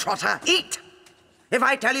 Bogtrotter. Eat! If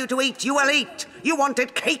I tell you to eat, you will eat. You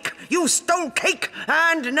wanted cake, you stole cake,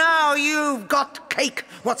 and now you've got cake.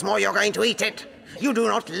 What's more, you're going to eat it. You do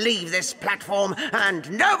not leave this platform, and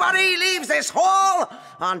nobody leaves this hall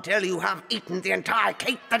until you have eaten the entire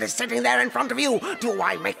cake that is sitting there in front of you. Do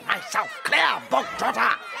I make myself clear,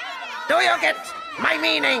 Bogtrotter? Do you get my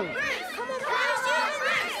meaning?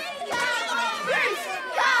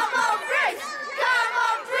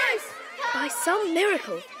 By some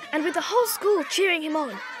miracle, and with the whole school cheering him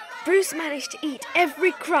on, Bruce managed to eat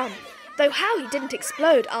every crumb, though how he didn't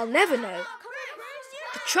explode, I'll never know.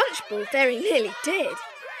 The Trunchbull very nearly did.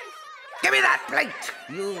 Give me that plate,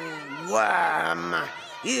 you worm,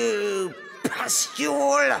 you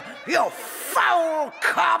pustule, you foul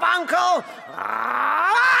carbuncle!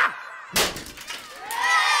 Ah!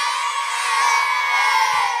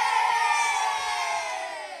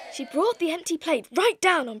 She brought the empty plate right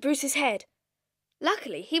down on Bruce's head.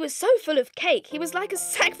 Luckily, he was so full of cake, he was like a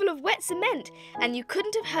sack full of wet cement, and you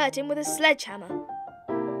couldn't have hurt him with a sledgehammer.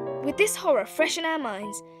 With this horror fresh in our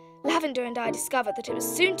minds, Lavender and I discovered that it was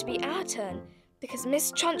soon to be our turn, because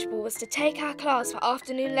Miss Trunchbull was to take our class for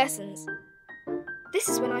afternoon lessons. This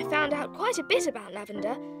is when I found out quite a bit about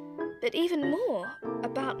Lavender, but even more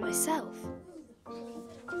about myself.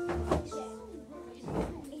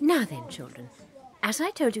 Now then, children, as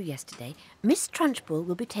I told you yesterday, Miss Trunchbull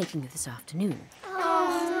will be taking you this afternoon.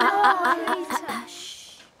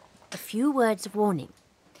 Shh. A few words of warning.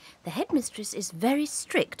 The headmistress is very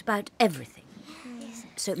strict about everything.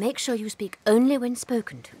 So make sure you speak only when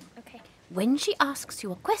spoken to. Okay. When she asks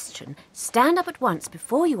you a question, stand up at once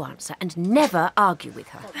before you answer and never argue with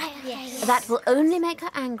her. Right, yes. That will only make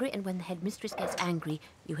her angry, and when the headmistress gets angry,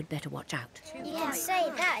 you had better watch out. You can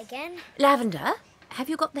say that again. Lavender, have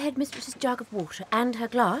you got the headmistress's jug of water and her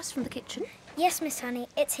glass from the kitchen? Yes, Miss Honey,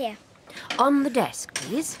 it's here. On the desk,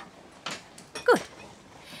 please. Good.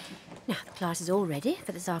 Now, the class is all ready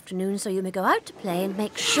for this afternoon, so you may go out to play and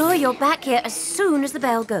make sure you're back here as soon as the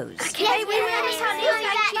bell goes. Okay, we will, Miss Honey.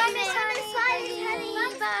 Bye, Miss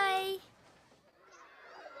Honey. Bye.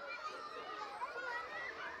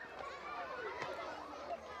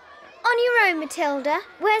 On your own, Matilda.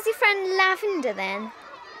 Where's your friend Lavender, then?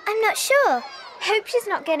 I'm not sure. Hope she's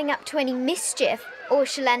not getting up to any mischief, or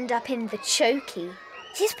she'll end up in the chokey.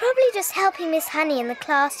 She's probably just helping Miss Honey in the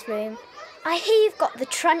classroom. I hear you've got the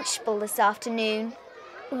Trunchbull this afternoon.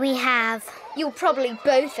 We have. You'll probably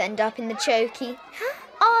both end up in the chokey. Huh?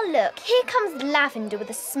 Oh, look, here comes Lavender with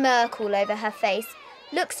a smirk all over her face.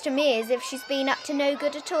 Looks to me as if she's been up to no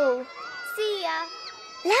good at all. See ya.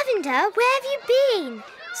 Lavender, where have you been?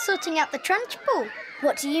 Sorting out the Trunchbull.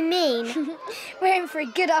 What do you mean? We're in for a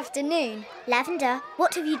good afternoon. Lavender,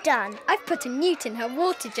 what have you done? I've put a newt in her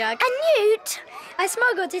water jug. A newt? I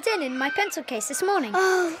smuggled it in my pencil case this morning.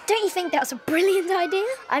 Oh. Don't you think that was a brilliant idea?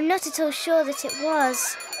 I'm not at all sure that it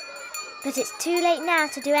was. But it's too late now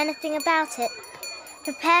to do anything about it.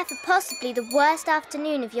 Prepare for possibly the worst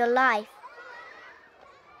afternoon of your life.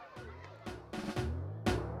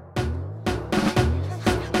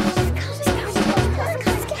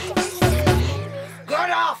 Good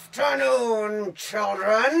afternoon,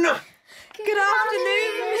 children. Good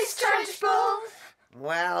afternoon, Miss Trunchbull.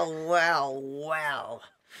 Well, well, well.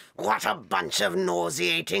 What a bunch of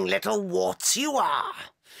nauseating little warts you are.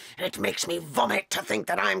 It makes me vomit to think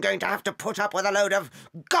that I'm going to have to put up with a load of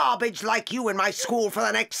garbage like you in my school for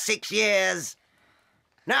the next 6 years.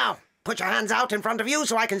 Now, put your hands out in front of you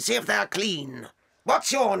so I can see if they're clean.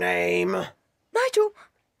 What's your name? Nigel.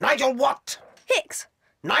 Nigel what? Hicks.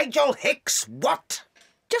 Nigel Hicks what?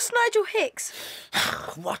 Just Nigel Hicks.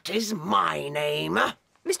 What is my name?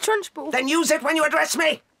 Miss Trunchbull. Then use it when you address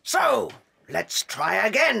me. So, let's try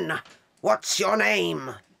again. What's your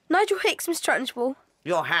name? Nigel Hicks, Miss Trunchbull.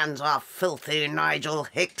 Your hands are filthy, Nigel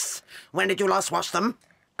Hicks. When did you last wash them?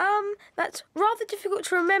 That's rather difficult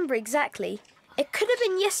to remember exactly. It could have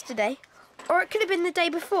been yesterday, or it could have been the day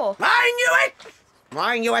before. I knew it!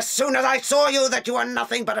 I knew as soon as I saw you that you were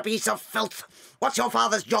nothing but a piece of filth. What's your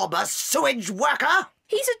father's job, a sewage worker?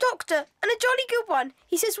 He's a doctor, and a jolly good one.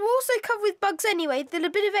 He says we're all so covered with bugs anyway that a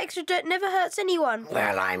bit of extra dirt never hurts anyone.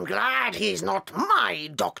 Well, I'm glad he's not my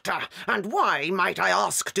doctor. And why, might I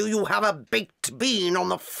ask, do you have a baked bean on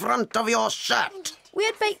the front of your shirt? We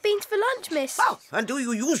had baked beans for lunch, miss. Oh, and do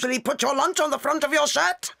you usually put your lunch on the front of your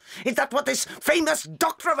shirt? Is that what this famous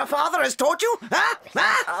doctor of a father has taught you?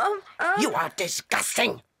 Huh? You are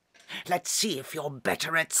disgusting. Let's see if you're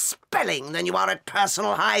better at spelling than you are at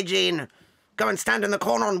personal hygiene. Go and stand in the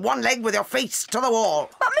corner on one leg with your face to the wall.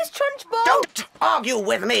 But Miss Trunchbull... Don't argue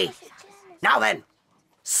with me. Now then,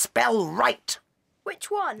 spell right. Which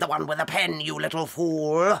one? The one with a pen, you little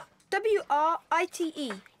fool.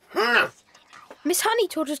 W-R-I-T-E. Miss Honey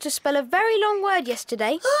taught us to spell a very long word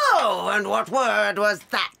yesterday. Oh, and what word was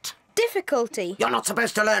that? Difficulty. You're not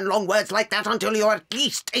supposed to learn long words like that until you're at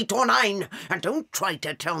least 8 or 9. And don't try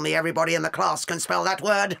to tell me everybody in the class can spell that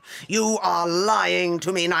word. You are lying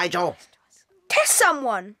to me, Nigel. Test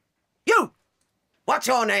someone. You! What's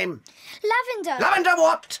your name? Lavender. Lavender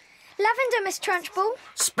what? Lavender, Miss Trunchbull.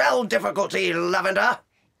 Spell difficulty, Lavender.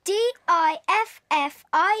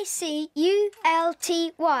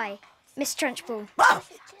 D-I-F-F-I-C-U-L-T-Y. Miss Trunchbull. Oh,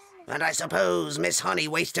 and I suppose Miss Honey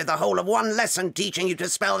wasted the whole of one lesson teaching you to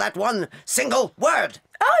spell that one single word.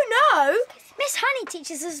 Oh, no. Miss Honey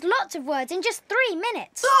teaches us lots of words in just 3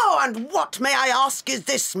 minutes. Oh, and what, may I ask, is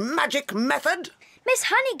this magic method? Miss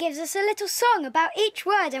Honey gives us a little song about each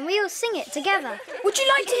word and we all sing it together. Would you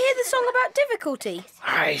like to hear the song about difficulty?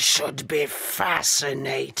 I should be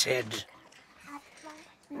fascinated.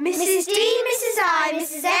 Mrs. D, Mrs. I,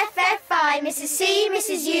 Mrs. F, F, I, Mrs. C,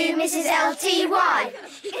 Mrs. U, Mrs. L, T, Y.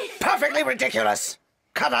 Perfectly ridiculous.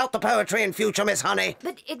 Cut out the poetry in future, Miss Honey.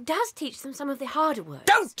 But it does teach them some of the harder words.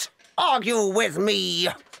 Don't argue with me.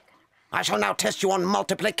 I shall now test you on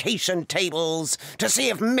multiplication tables to see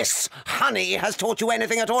if Miss Honey has taught you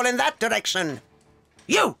anything at all in that direction.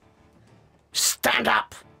 You! Stand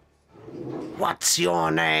up. What's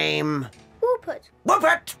your name? Whoopert.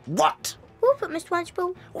 Whoopert what? Whoopert, Miss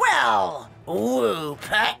Trunchbull. Well,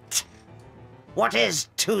 Whoopert. What is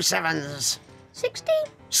 2 7s? 16.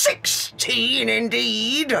 16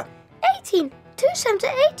 indeed. 18. 2 7s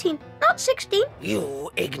are 18, not 16. You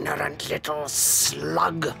ignorant little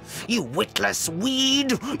slug. You witless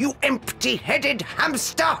weed. You empty-headed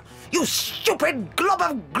hamster. You stupid glob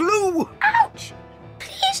of glue. Ouch!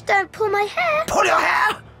 Please don't pull my hair. Pull your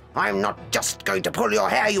hair? I'm not just going to pull your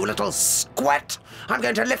hair, you little squat. I'm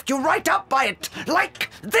going to lift you right up by it, like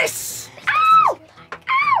this. Ow!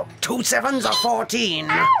 Ow! 2 7s are 14.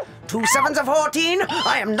 Ow! 2 7s are 14.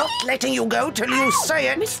 I am not letting you go till you say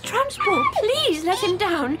it. Miss Trunchbull, please let him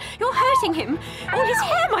down. You're hurting him. All his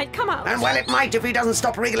hair might come out. And well, it might if he doesn't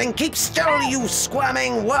stop wriggling. Keep still, you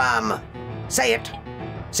squirming worm. Say it.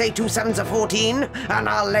 Say 2 7s are 14, and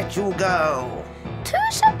I'll let you go. 2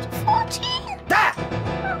 7s are 14. There!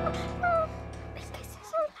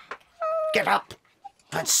 Get up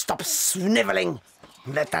and stop snivelling.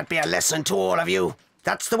 Let that be a lesson to all of you.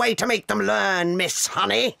 That's the way to make them learn, Miss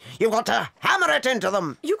Honey. You've got to hammer it into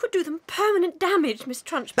them. You could do them permanent damage, Miss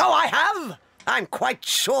Trunchbull. Oh, I have. I'm quite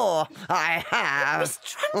sure I have. Miss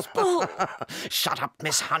Trunchbull. Shut up,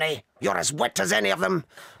 Miss Honey. You're as wet as any of them.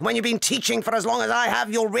 When you've been teaching for as long as I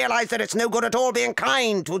have, you'll realise that it's no good at all being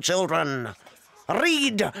kind to children.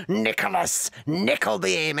 Read Nicholas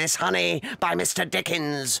Nickleby, Miss Honey, by Mr.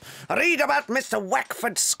 Dickens. Read about Mr.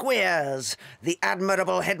 Wackford Squeers, the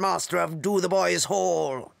admirable headmaster of Do the Boys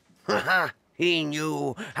Hall. He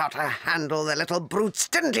knew how to handle the little brutes,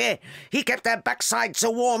 didn't he? He kept their backsides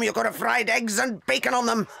so warm you could have fried eggs and bacon on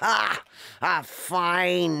them. Ah, a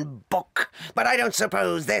fine book. But I don't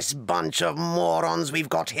suppose this bunch of morons we've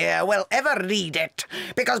got here will ever read it,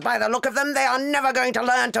 because by the look of them, they are never going to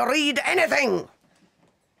learn to read anything.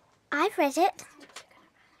 I've read it.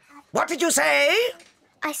 What did you say?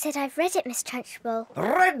 I said I've read it, Miss Trunchbull.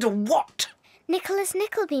 Read what? Nicholas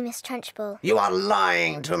Nickleby, Miss Trunchbull. You are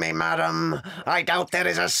lying to me, madam. I doubt there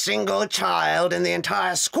is a single child in the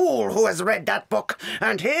entire school who has read that book.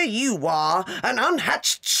 And here you are, an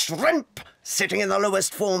unhatched shrimp, sitting in the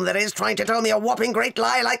lowest form there is, trying to tell me a whopping great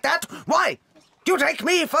lie like that. Why? Do you take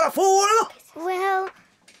me for a fool? Well,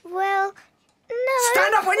 no.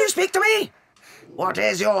 Stand up when you speak to me! What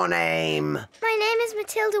is your name? My name is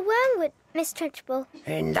Matilda Wormwood, Miss Trunchbull.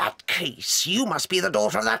 In that case, you must be the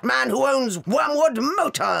daughter of that man who owns Wormwood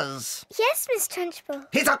Motors. Yes, Miss Trunchbull.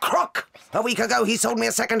 He's a crook. A week ago, he sold me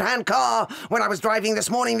a second-hand car. When I was driving this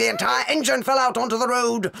morning, the entire engine fell out onto the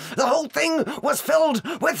road. The whole thing was filled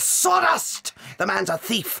with sawdust. The man's a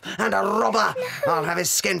thief and a robber. No. I'll have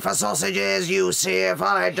his skin for sausages, you see, if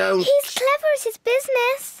I don't. He's clever at his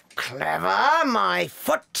business. Clever, my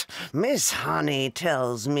foot? Miss Honey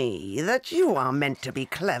tells me that you are meant to be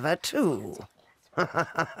clever too.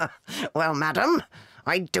 Well, madam,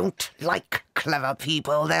 I don't like clever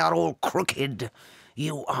people. They are all crooked.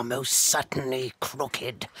 You are most certainly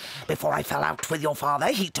crooked. Before I fell out with your father,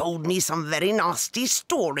 he told me some very nasty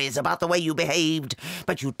stories about the way you behaved.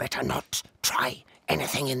 But you'd better not try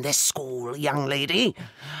anything in this school, young lady.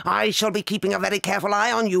 I shall be keeping a very careful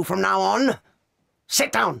eye on you from now on.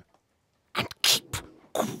 Sit down and keep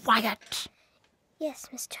quiet. Yes,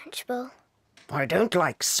 Miss Trunchbull. I don't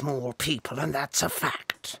like small people, and that's a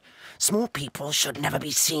fact. Small people should never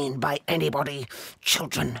be seen by anybody.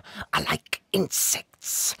 Children are like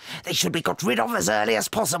insects. They should be got rid of as early as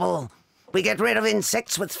possible. We get rid of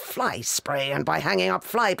insects with fly spray and by hanging up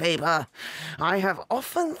fly paper. I have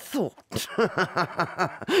often thought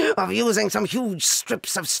of using some huge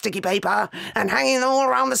strips of sticky paper and hanging them all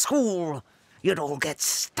around the school. You'd all get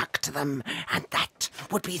stuck to them, and that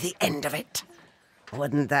would be the end of it.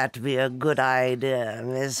 Wouldn't that be a good idea,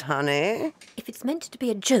 Miss Honey? If it's meant to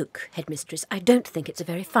be a joke, Headmistress, I don't think it's a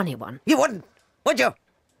very funny one. You wouldn't, would you?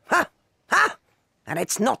 Huh? Huh? And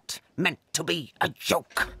it's not meant to be a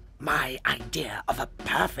joke. My idea of a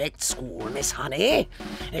perfect school, Miss Honey,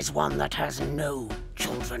 is one that has no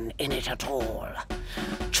children in it at all.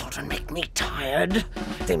 Children make me tired,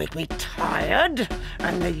 they make me tired,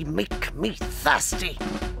 and they make me thirsty.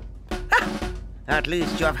 Ha! At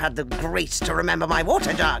least you have had the grace to remember my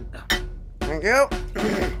water jug. Thank you.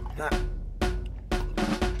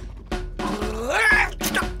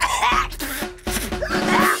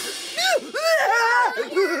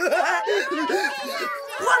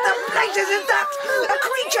 What the blazes is that? A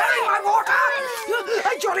creature in my water?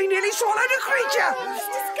 I jolly nearly swallowed a creature. It's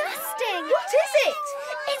disgusting. What is it?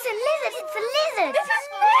 It's a lizard. It's a lizard. It's a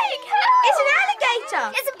snake. It's an alligator.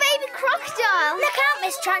 It's a baby crocodile. Look out,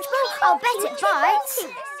 Miss Trunchbull. I'll bet it bites.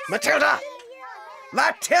 Matilda!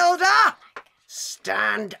 Matilda!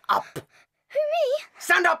 Stand up. Who, me?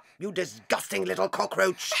 Stand up, you disgusting little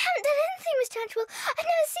cockroach. I haven't done anything, Miss Trunchbull. I've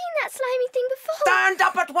never seen that slimy thing before. Stand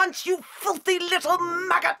up at once, you filthy little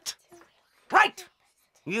maggot. Right.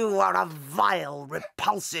 You are a vile,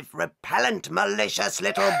 repulsive, repellent, malicious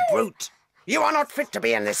little brute. You are not fit to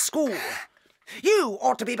be in this school. You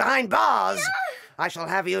ought to be behind bars. No. I shall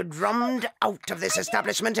have you drummed out of this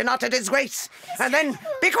establishment in utter disgrace. And then,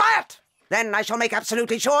 be quiet! Then I shall make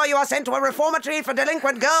absolutely sure you are sent to a reformatory for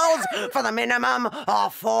delinquent girls for the minimum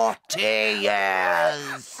of 40 years.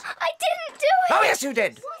 I didn't do it! Oh, yes, you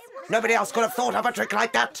did. Nobody else could have thought of a trick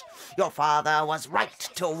like that. Your father was right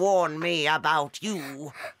to warn me about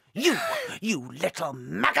you. You little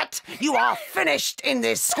maggot! You are finished in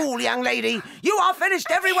this school, young lady! You are finished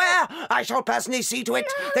everywhere! I shall personally see to it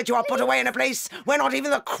that you are put away in a place where not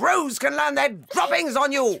even the crows can land their droppings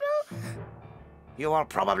on you! You will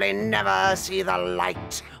probably never see the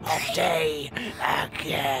light of day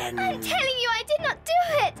again. I'm telling you, I did not do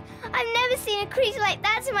it! I've never seen a creature like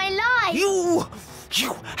that in my life!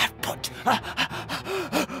 You have put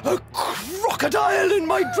a crocodile in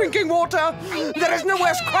my drinking water! There is no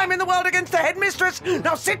worse crime in the world against the headmistress!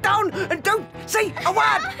 Now sit down and don't say a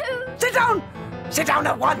word! No. Sit down! Sit down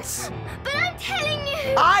at once! But I'm telling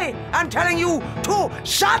you! I am telling you to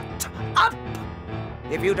shut up!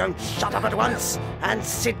 If you don't shut up at once and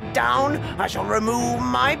sit down, I shall remove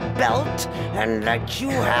my belt and let you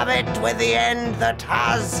have it with the end that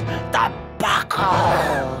has the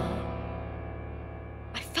buckle.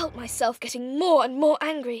 I felt myself getting more and more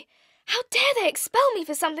angry. How dare they expel me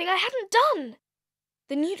for something I hadn't done?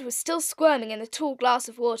 The newt was still squirming in the tall glass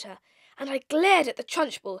of water, and I glared at the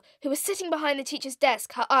Trunchbull, who was sitting behind the teacher's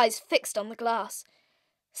desk, her eyes fixed on the glass.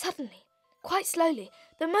 Suddenly, quite slowly,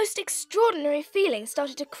 the most extraordinary feeling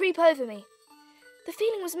started to creep over me. The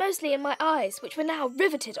feeling was mostly in my eyes, which were now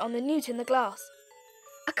riveted on the newt in the glass.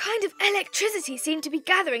 A kind of electricity seemed to be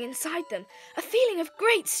gathering inside them, a feeling of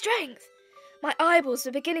great strength. My eyeballs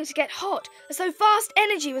were beginning to get hot, as though vast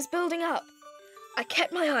energy was building up. I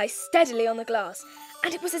kept my eyes steadily on the glass,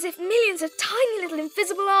 and it was as if millions of tiny little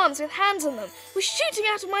invisible arms with hands on them were shooting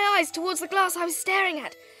out of my eyes towards the glass I was staring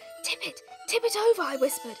at. Tip it over, I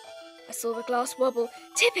whispered. I saw the glass wobble.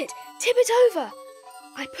 Tip it over.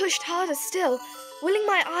 I pushed harder still, willing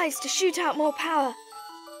my eyes to shoot out more power.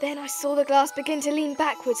 Then I saw the glass begin to lean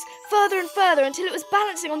backwards, further and further, until it was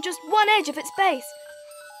balancing on just one edge of its base.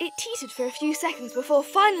 It teetered for a few seconds before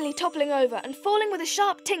finally toppling over and falling with a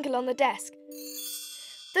sharp tinkle on the desk.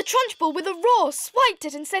 The Trunchbull, with a roar, swiped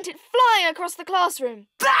it and sent it flying across the classroom.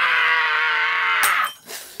 Ah!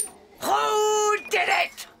 Who did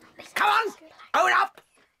it? Come on, own up.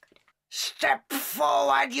 Step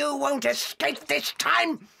forward, you won't escape this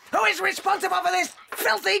time. Who is responsible for this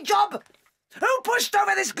filthy job? Who pushed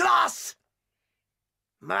over this glass?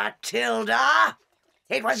 Matilda?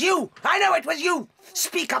 It was you! I know it was you!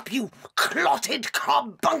 Speak up, you clotted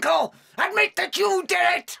carbuncle! Admit that you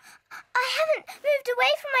did it! I haven't moved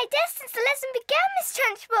away from my desk since the lesson began, Miss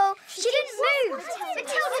Trunchbull. She didn't move.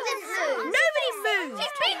 Matilda didn't move. Nobody moved.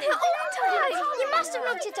 You've been here all the time. You must have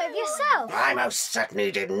knocked it over yourself. I most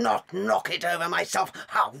certainly did not knock it over myself.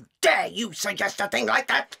 How dare you suggest a thing like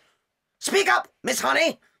that? Speak up, Miss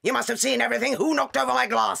Honey. You must have seen everything. Who knocked over my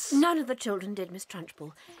glass? None of the children did, Miss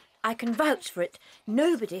Trunchbull. I can vouch for it.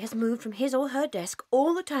 Nobody has moved from his or her desk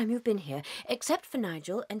all the time you've been here, except for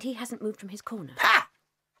Nigel, and he hasn't moved from his corner. Ha!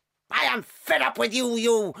 I am fed up with you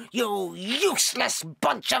useless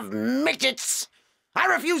bunch of midgets! I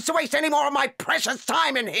refuse to waste any more of my precious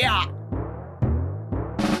time in here!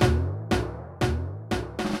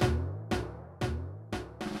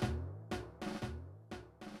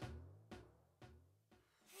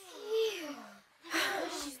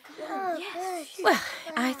 Well,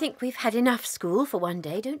 I think we've had enough school for one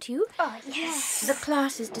day, don't you? Oh, yes. The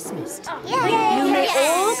class is dismissed. Yes. You may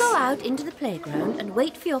all go out into the playground and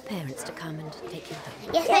wait for your parents to come and take you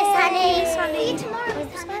home. Yes, Miss Honey. Miss Honey. See you tomorrow,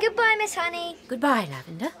 Miss Honey. Goodbye, Miss Honey. Goodbye,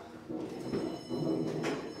 Lavender.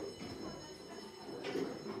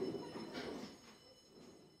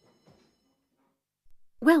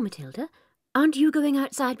 Well, Matilda, aren't you going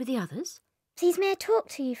outside with the others? Please, may I talk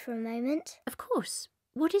to you for a moment? Of course.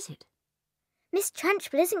 What is it? Miss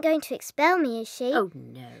Trunchbull isn't going to expel me, is she? Oh,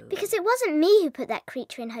 no. Because it wasn't me who put that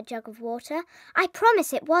creature in her jug of water. I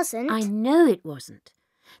promise it wasn't. I know it wasn't.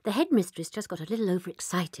 The headmistress just got a little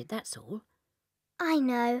overexcited, that's all. I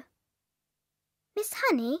know. Miss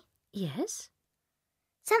Honey? Yes?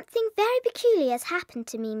 Something very peculiar has happened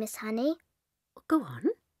to me, Miss Honey. Go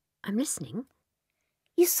on. I'm listening.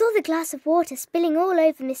 You saw the glass of water spilling all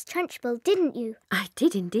over Miss Trunchbull, didn't you? I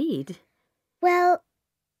did indeed. Well,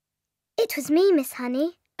 it was me, Miss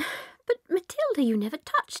Honey. But, Matilda, you never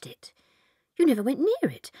touched it. You never went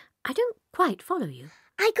near it. I don't quite follow you.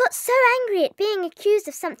 I got so angry at being accused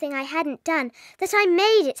of something I hadn't done that I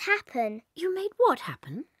made it happen. You made what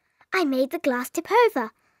happen? I made the glass tip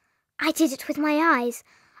over. I did it with my eyes.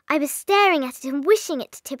 I was staring at it and wishing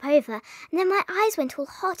it to tip over, and then my eyes went all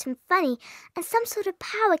hot and funny, and some sort of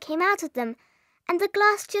power came out of them, and the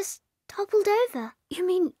glass just toppled over. You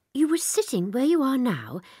mean you were sitting where you are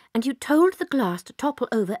now, and you told the glass to topple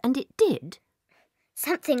over, and it did?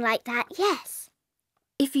 Something like that, yes.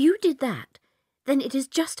 If you did that, then it is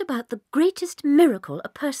just about the greatest miracle a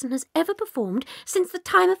person has ever performed since the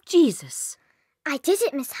time of Jesus. I did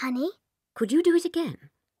it, Miss Honey. Could you do it again?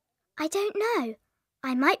 I don't know.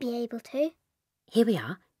 I might be able to. Here we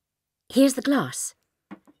are. Here's the glass.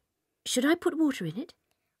 Should I put water in it?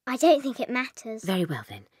 I don't think it matters. Very well,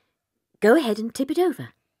 then. Go ahead and tip it over.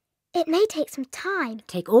 It may take some time.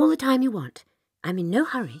 Take all the time you want. I'm in no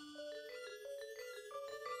hurry.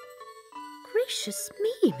 Gracious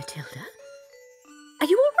me, Matilda. Are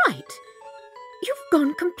you all right? You've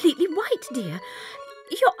gone completely white, dear.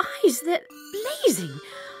 Your eyes, they're blazing.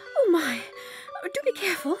 Oh, my. Oh, do be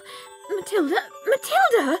careful. Matilda!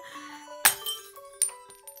 Matilda!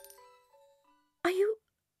 Are you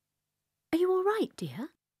all right, dear?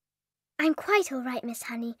 I'm quite all right, Miss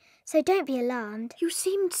Honey, so don't be alarmed. You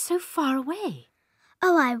seemed so far away.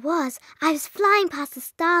 Oh, I was. I was flying past the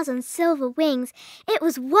stars on silver wings. It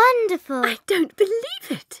was wonderful. I don't believe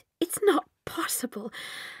it. It's not possible.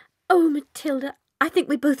 Oh, Matilda, I think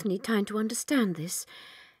we both need time to understand this.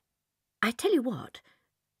 I tell you what,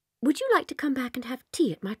 would you like to come back and have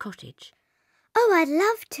tea at my cottage? Oh, I'd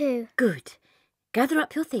love to. Good. Gather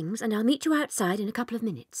up your things and I'll meet you outside in a couple of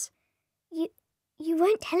minutes. You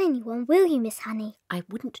won't tell anyone, will you, Miss Honey? I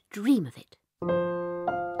wouldn't dream of it.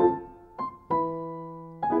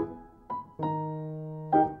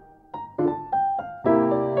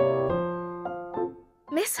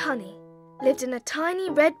 Miss Honey lived in a tiny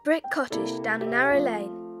red brick cottage down a narrow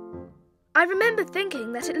lane. I remember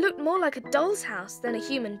thinking that it looked more like a doll's house than a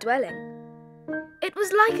human dwelling. It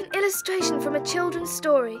was like an illustration from a children's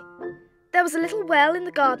story. There was a little well in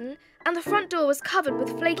the garden, and the front door was covered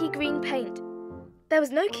with flaky green paint. There was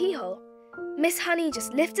no keyhole. Miss Honey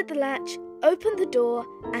just lifted the latch, opened the door,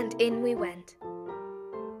 and in we went.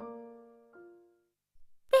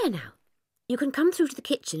 There now. You can come through to the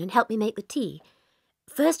kitchen and help me make the tea.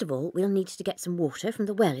 First of all, we'll need to get some water from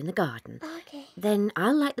the well in the garden. Okay. Then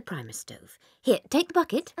I'll light the primus stove. Here, take the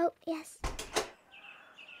bucket. Oh, yes.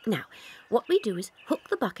 Now, what we do is hook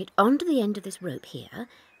the bucket onto the end of this rope here,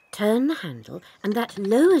 turn the handle, and that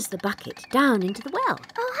lowers the bucket down into the well.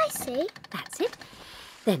 Oh, I see. That's it.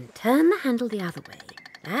 Then turn the handle the other way.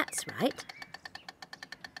 That's right.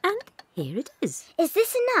 And here it is. Is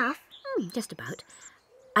this enough? Just about.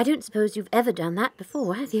 I don't suppose you've ever done that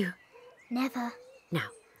before, have you? Never. Now,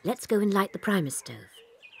 let's go and light the primus stove.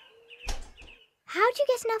 How do you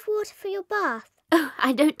get enough water for your bath? Oh,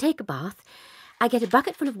 I don't take a bath. I get a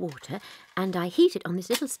bucket full of water and I heat it on this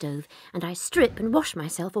little stove and I strip and wash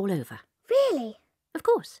myself all over. Really? Of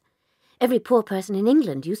course. Every poor person in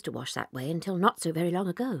England used to wash that way until not so very long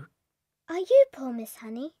ago. Are you poor, Miss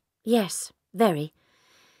Honey? Yes, very.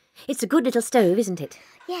 It's a good little stove, isn't it?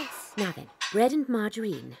 Yes. Now then, bread and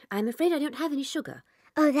margarine. I'm afraid I don't have any sugar.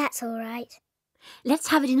 Oh, that's all right. Let's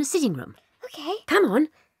have it in the sitting room. Okay. Come on,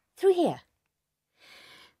 through here.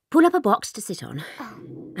 Pull up a box to sit on.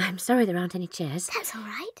 Oh. I'm sorry there aren't any chairs. That's all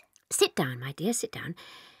right. Sit down, my dear, sit down.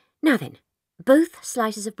 Now then, both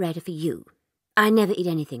slices of bread are for you. I never eat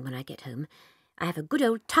anything when I get home. I have a good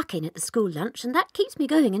old tuck-in at the school lunch, and that keeps me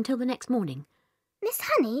going until the next morning. Miss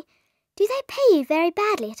Honey, do they pay you very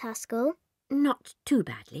badly at our school? Not too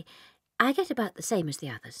badly. I get about the same as the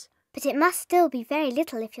others. But it must still be very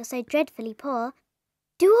little if you're so dreadfully poor.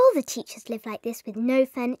 Do all the teachers live like this with no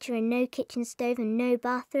furniture and no kitchen stove and no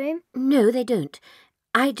bathroom? No, they don't.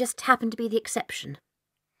 I just happen to be the exception.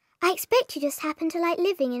 I expect you just happen to like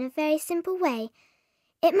living in a very simple way.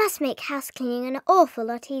 It must make house cleaning an awful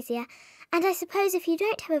lot easier. And I suppose if you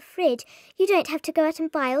don't have a fridge, you don't have to go out and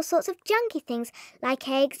buy all sorts of junky things like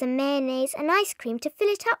eggs and mayonnaise and ice cream to fill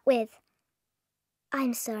it up with.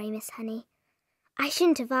 I'm sorry, Miss Honey. I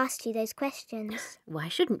shouldn't have asked you those questions. Why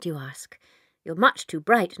shouldn't you ask? You're much too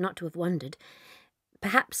bright not to have wondered.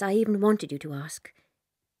 Perhaps I even wanted you to ask.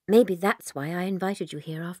 Maybe that's why I invited you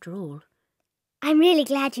here after all. I'm really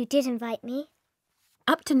glad you did invite me.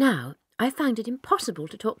 Up to now, I found it impossible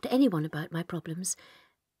to talk to anyone about my problems.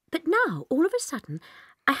 But now, all of a sudden,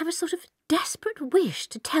 I have a sort of desperate wish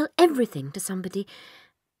to tell everything to somebody.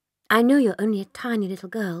 I know you're only a tiny little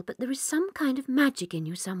girl, but there is some kind of magic in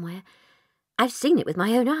you somewhere. I've seen it with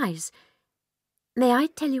my own eyes. May I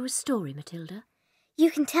tell you a story, Matilda?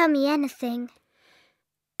 You can tell me anything.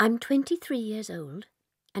 I'm 23 years old,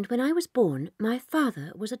 and when I was born, my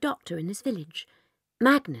father was a doctor in this village.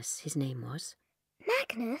 Magnus, his name was.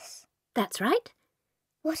 Magnus? That's right.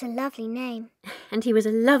 What a lovely name. And he was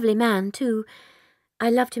a lovely man, too.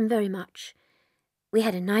 I loved him very much. We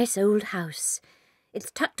had a nice old house.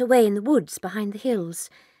 It's tucked away in the woods behind the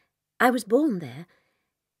hills. I was born there.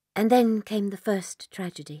 And then came the first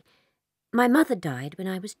tragedy. My mother died when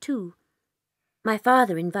I was 2. My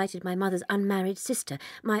father invited my mother's unmarried sister,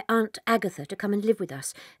 my Aunt Agatha, to come and live with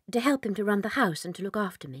us, to help him to run the house and to look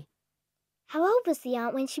after me. How old was the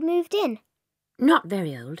aunt when she moved in? Not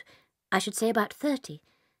very old. I should say about 30.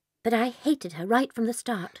 But I hated her right from the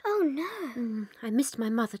start. Oh, no. I missed my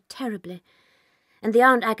mother terribly. And the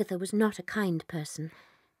Aunt Agatha was not a kind person.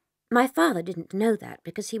 My father didn't know that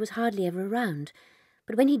because he was hardly ever around.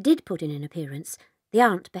 But when he did put in an appearance, the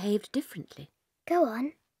aunt behaved differently. Go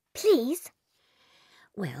on, please.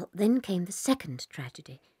 Well, then came the second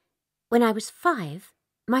tragedy. When I was 5,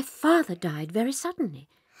 my father died very suddenly.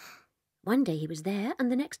 One day he was there,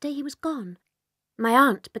 and the next day he was gone. My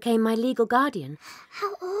aunt became my legal guardian.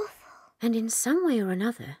 How awful. And in some way or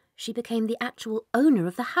another, she became the actual owner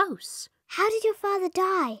of the house. How did your father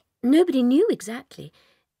die? Nobody knew exactly.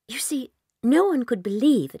 You see, no one could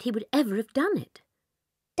believe that he would ever have done it.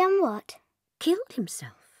 Done what? Killed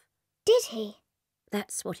himself. Did he?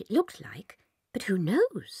 That's what it looked like, but who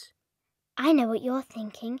knows? I know what you're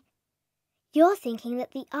thinking. You're thinking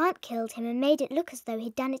that the aunt killed him and made it look as though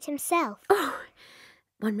he'd done it himself. Oh,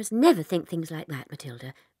 one must never think things like that,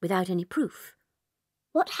 Matilda, without any proof.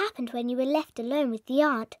 What happened when you were left alone with the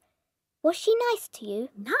aunt? Was she nice to you?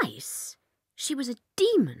 Nice? She was a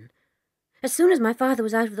demon. As soon as my father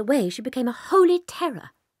was out of the way, she became a holy terror.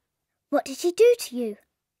 What did she do to you?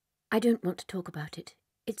 I don't want to talk about it.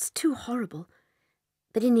 It's too horrible.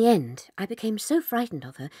 But in the end, I became so frightened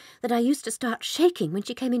of her that I used to start shaking when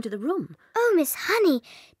she came into the room. Oh, Miss Honey,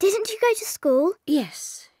 didn't you go to school?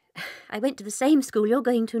 Yes, I went to the same school you're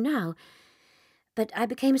going to now. But I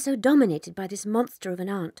became so dominated by this monster of an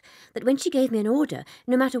aunt that when she gave me an order,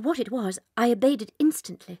 no matter what it was, I obeyed it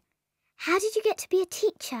instantly. How did you get to be a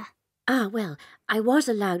teacher? Ah, well, I was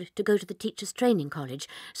allowed to go to the teacher's training college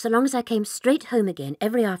so long as I came straight home again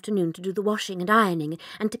every afternoon to do the washing and ironing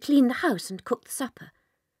and to clean the house and cook the supper.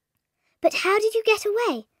 But how did you get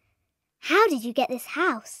away? How did you get this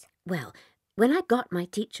house? Well, when I got my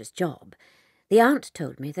teacher's job, the aunt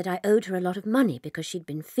told me that I owed her a lot of money because she'd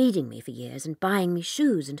been feeding me for years and buying me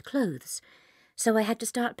shoes and clothes, so I had to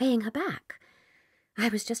start paying her back. I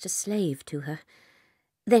was just a slave to her.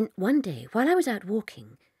 Then one day, while I was out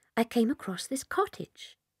walking, I came across this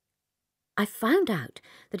cottage. I found out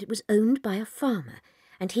that it was owned by a farmer,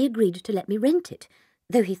 and he agreed to let me rent it,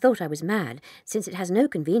 though he thought I was mad, since it has no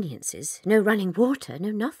conveniences, no running water,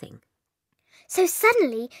 no nothing. So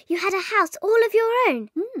suddenly you had a house all of your own?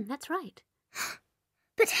 That's right.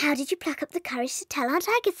 But how did you pluck up the courage to tell Aunt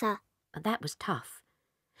Agatha? That was tough.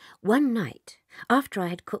 One night, after I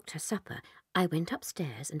had cooked her supper, I went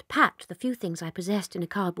upstairs and packed the few things I possessed in a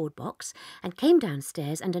cardboard box and came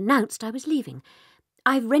downstairs and announced I was leaving.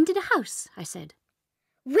 "I've rented a house," I said.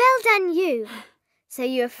 Well done, you. So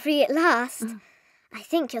you're free at last. I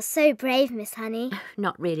think you're so brave, Miss Honey.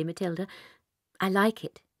 Not really, Matilda. I like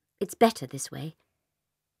it. It's better this way.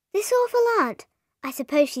 This awful aunt. I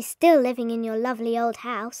suppose she's still living in your lovely old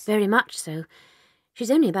house. Very much so.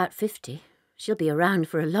 She's only about 50. She'll be around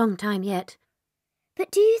for a long time yet.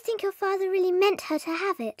 But do you think your father really meant her to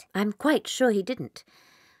have it? I'm quite sure he didn't.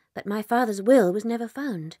 But my father's will was never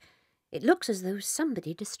found. It looks as though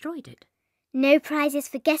somebody destroyed it. No prizes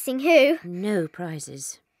for guessing who? No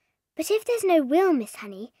prizes. But if there's no will, Miss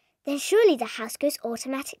Honey, then surely the house goes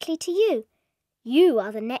automatically to you. You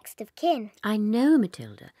are the next of kin. I know,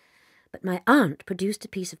 Matilda. But my aunt produced a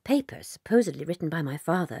piece of paper, supposedly written by my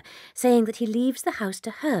father, saying that he leaves the house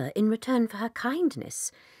to her in return for her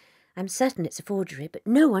kindness. I'm certain it's a forgery, but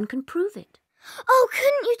no one can prove it. Oh,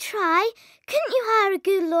 couldn't you try? Couldn't you hire a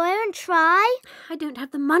good lawyer and try? I don't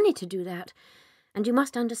have the money to do that. And you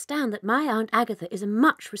must understand that my Aunt Agatha is a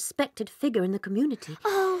much respected figure in the community.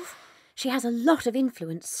 Oh. She has a lot of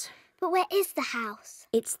influence. But where is the house?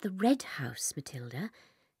 It's the Red House, Matilda.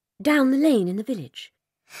 Down the lane in the village.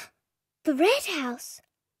 The Red House?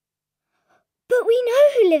 But we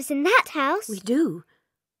know who lives in that house. We do.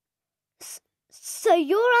 So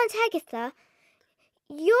your Aunt Agatha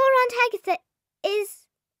is...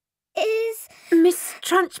 Miss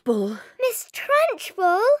Trunchbull. Miss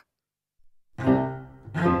Trunchbull?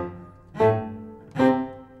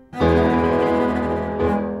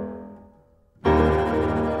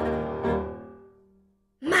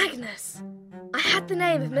 Magnus! I had the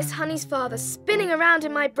name of Miss Honey's father spinning around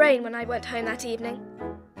in my brain when I went home that evening.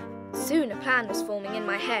 Soon a plan was forming in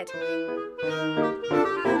my head.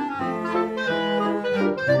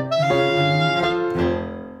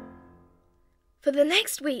 For the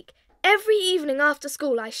next week, every evening after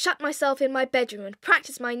school I shut myself in my bedroom and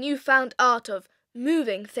practiced my newfound art of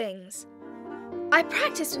moving things. I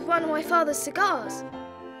practiced with one of my father's cigars.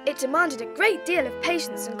 It demanded a great deal of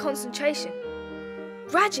patience and concentration.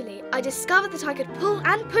 Gradually, I discovered that I could pull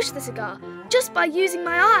and push the cigar just by using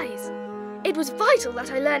my eyes. It was vital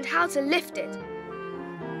that I learned how to lift it.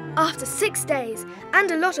 After 6 days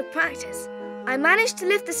and a lot of practice, I managed to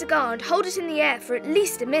lift the cigar and hold it in the air for at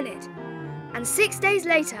least a minute. And 6 days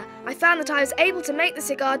later, I found that I was able to make the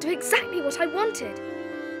cigar do exactly what I wanted.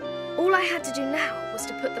 All I had to do now was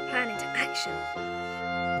to put the plan into action.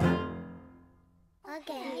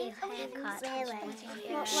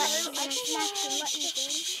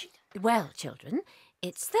 Well, children,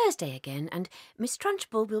 it's Thursday again, and Miss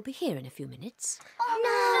Trunchbull will be here in a few minutes.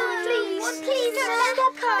 No, please don't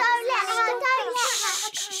let her.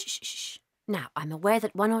 Shh. Now, I'm aware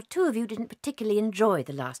that one or two of you didn't particularly enjoy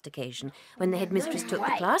the last occasion when the headmistress took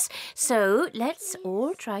the class, so let's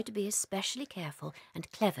all try to be especially careful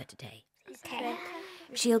and clever today. Okay.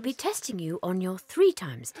 She'll be testing you on your 3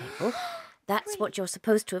 times table. That's what you're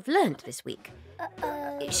supposed to have learnt this week.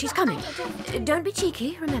 She's coming. Don't be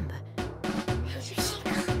cheeky, remember.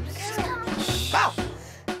 Bow!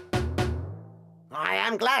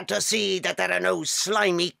 I'm glad to see that there are no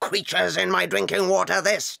slimy creatures in my drinking water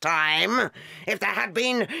this time. If there had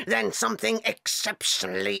been, then something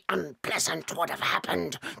exceptionally unpleasant would have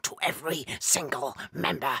happened to every single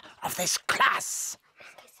member of this class.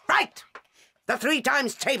 Right! The 3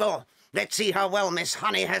 times table. Let's see how well Miss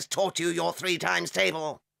Honey has taught you your 3 times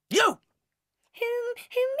table. You! Who,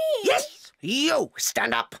 me? Yes, you!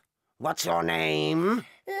 Stand up. What's your name?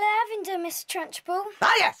 Lavender, Miss Trunchbull.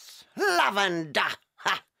 Ah, yes! Lavender!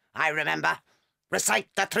 Ha! I remember. Recite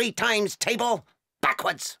the 3 times table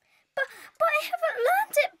backwards. But I haven't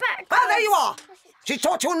learned it backwards. Ah, there you are! She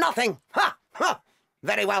taught you nothing. Ha! Ha!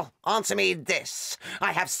 Very well. Answer me this.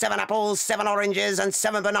 I have 7 apples, 7 oranges, and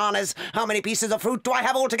 7 bananas. How many pieces of fruit do I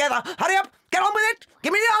have altogether? Hurry up! Get on with it!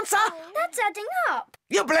 Give me the answer! That's adding up.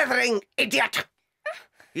 You blithering idiot!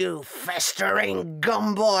 You festering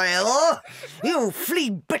gumboil! You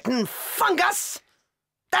flea-bitten fungus!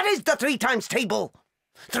 That is the 3 times table.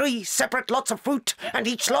 3 separate lots of fruit, and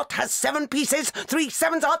each lot has 7 pieces. 3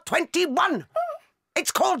 sevens are 21.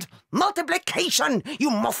 It's called multiplication, you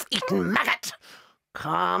moth-eaten maggot.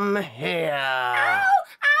 Come here. Ow!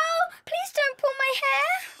 Ow! Please don't pull my hair.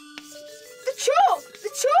 The chalk!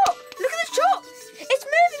 The chalk! Look at the chalk! It's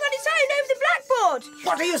moving on its own over the blackboard.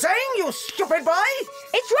 What are you saying, you stupid boy?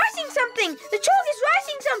 It's writing something. The chalk is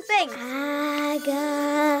writing something.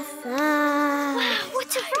 Agatha. Wow,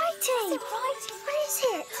 what's it writing? What is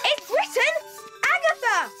it? It's written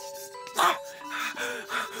Agatha.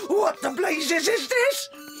 What the blazes is this?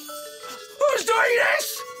 Who's doing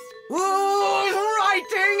this? Who's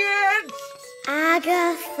writing it?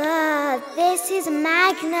 Agatha, this is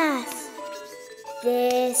Magnus.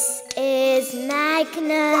 This is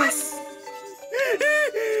Magnus.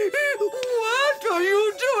 What are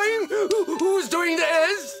you doing? Who's doing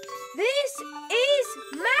this? This is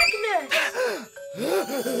Magnus.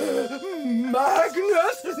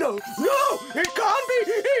 Magnus? No, it can't be.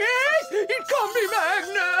 It can't be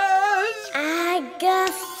Magnus.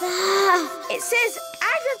 Agatha. It says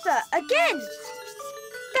Agatha again.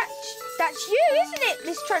 That's you, isn't it,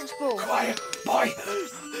 Miss Trunchbull? Quiet, boy.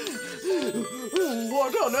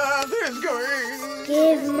 What on earth is going?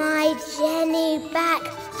 Give my Jenny back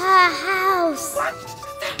her house. What?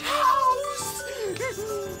 The house?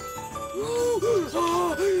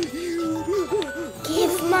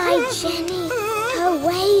 Give my Jenny her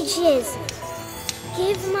wages.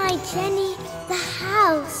 Give my Jenny the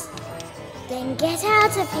house. Then get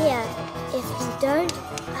out of here. If you don't,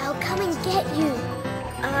 I'll come and get you.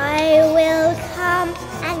 I will come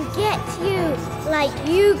and get you like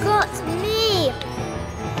you got me.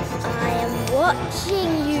 I am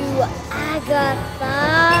watching you, Agatha.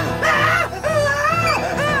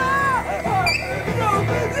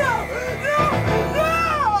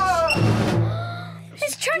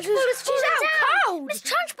 Miss Trunchbull is falling down. Cold. Miss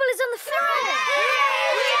Trunchbull is on the floor.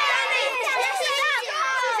 She's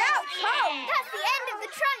out cold. That's the end of the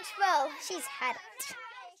Trunchbull. She's had it.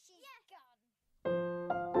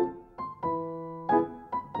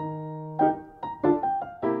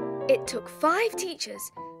 It took 5 teachers,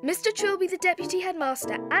 Mr. Trilby, the deputy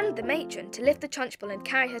headmaster, and the matron to lift the Trunchbull and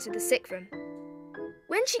carry her to the sick room.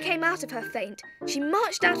 When she came out of her faint, she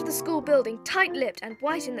marched out of the school building tight-lipped and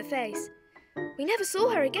white in the face. We never saw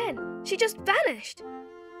her again. She just vanished.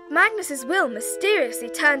 Magnus's will mysteriously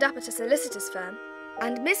turned up at a solicitor's firm,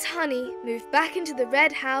 and Miss Honey moved back into the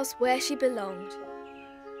red house where she belonged.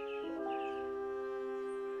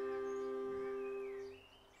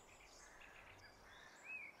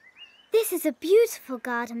 This is a beautiful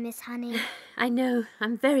garden, Miss Honey. I know.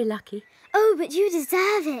 I'm very lucky. Oh, but you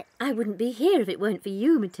deserve it. I wouldn't be here if it weren't for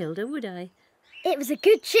you, Matilda, would I? It was a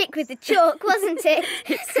good trick with the chalk, wasn't it?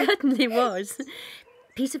 It certainly was.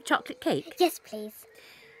 Piece of chocolate cake? Yes, please.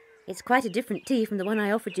 It's quite a different tea from the one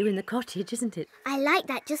I offered you in the cottage, isn't it? I like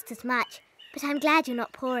that just as much, but I'm glad you're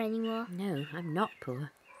not poor anymore. No, I'm not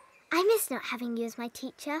poor. I miss not having you as my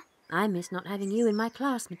teacher. I miss not having you in my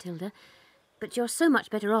class, Matilda. But you're so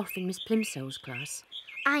much better off in Miss Plimsoll's class.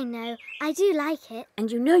 I know. I do like it.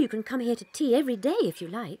 And you know you can come here to tea every day if you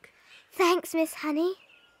like. Thanks, Miss Honey.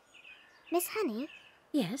 Miss Honey?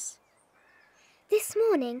 Yes? This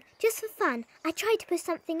morning, just for fun, I tried to push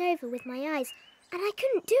something over with my eyes, and I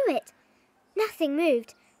couldn't do it. Nothing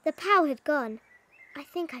moved. The power had gone. I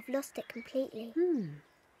think I've lost it completely.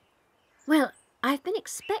 Well, I've been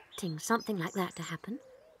expecting something like that to happen.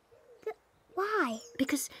 But why?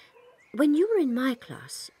 Because when you were in my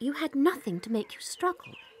class, you had nothing to make you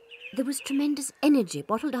struggle. There was tremendous energy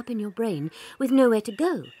bottled up in your brain with nowhere to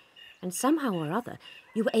go. And somehow or other,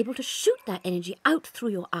 you were able to shoot that energy out through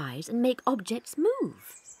your eyes and make objects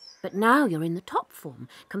move. But now you're in the top form,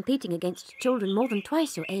 competing against children more than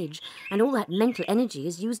twice your age, and all that mental energy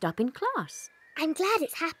is used up in class. I'm glad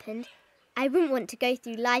it's happened. I wouldn't want to go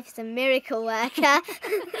through life as a miracle worker.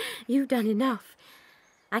 You've done enough.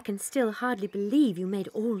 I can still hardly believe you made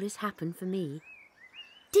all this happen for me.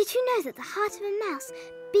 Did you know that the heart of a mouse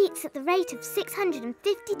beats at the rate of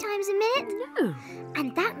 650 times a minute? No.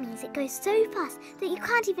 And that means it goes so fast that you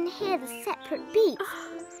can't even hear the separate beats.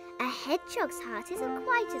 A hedgehog's heart isn't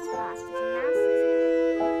quite as fast as a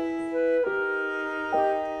mouse's.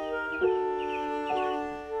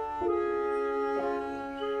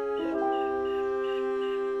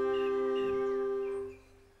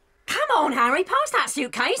 Come on, Harry, pass that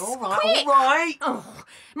suitcase. All right, quick. all right. Oh,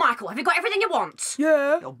 Michael, have you got everything you want?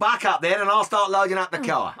 Yeah. You'll back up then and I'll start loading up the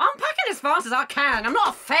car. I'm packing as fast as I can. I'm not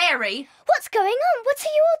a fairy. What's going on? What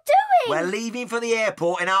are you all doing? We're leaving for the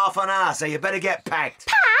airport in half an hour, so you better get packed.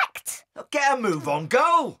 Packed? Now get a move on,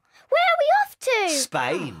 go. Where are we off to?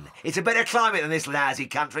 Spain. It's a better climate than this lousy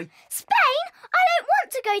country. Spain? I don't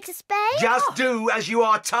want to go to Spain. Just do as you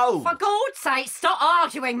are told. For God's sake, stop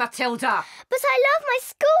arguing, Matilda. But I love my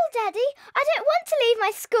school, Daddy. I don't want to leave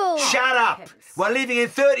my school. Shut up. We're leaving in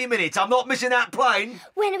 30 minutes. I'm not missing that plane.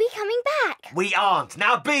 When are we coming back? We aren't.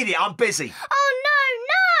 Now beat it. I'm busy. Oh,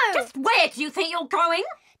 no, no. Just where do you think you're going?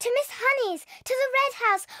 To Miss Honey's, to the Red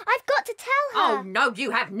House. I've got to tell her. Oh, no, you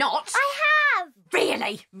have not. I have.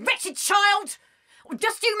 Really? Wretched child?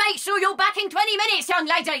 Just you make sure you're back in 20 minutes, young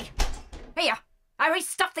lady. Here, Harry,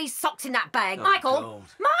 stuff these socks in that bag. Oh, Michael! God.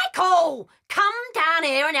 Michael! Come down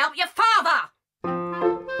here and help your father!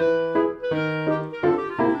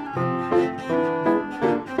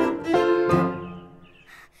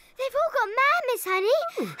 They've all gone mad, Miss Honey.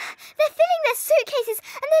 They're filling their suitcases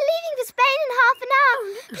and they're leaving for Spain in half an hour.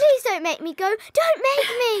 Please don't make me go. Don't make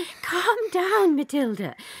me. Calm down,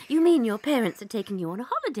 Matilda. You mean your parents are taking you on a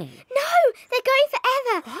holiday? No, they're going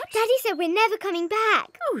forever. What? Daddy said we're never coming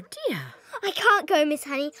back. Oh, dear. I can't go, Miss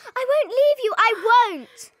Honey. I won't leave you. I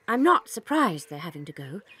won't. I'm not surprised they're having to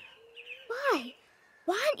go. Why?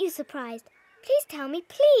 Why aren't you surprised? Please tell me,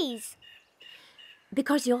 please.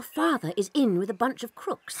 Because your father is in with a bunch of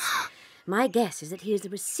crooks. My guess is that he is the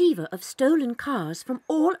receiver of stolen cars from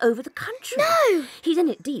all over the country. No! He's in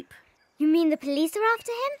it deep. You mean the police are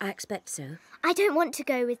after him? I expect so. I don't want to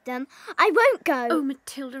go with them. I won't go. Oh,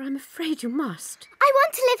 Matilda, I'm afraid you must. I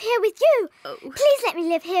want to live here with you. Oh. Please let me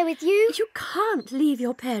live here with you. You can't leave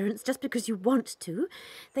your parents just because you want to.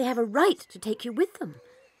 They have a right to take you with them.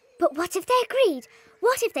 But what if they agreed?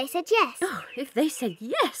 What if they said yes? Oh, if they said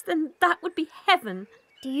yes, then that would be heaven.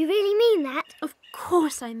 Do you really mean that? Of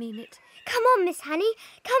course I mean it. Come on, Miss Honey.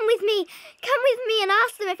 Come with me. Come with me and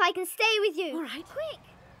ask them if I can stay with you. All right. Quick.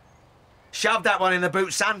 Shove that one in the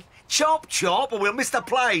boot, son. Chop, chop, or we'll miss the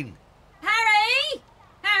plane. Harry!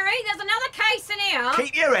 Harry, there's another case in here.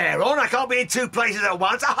 Keep your hair on. I can't be in two places at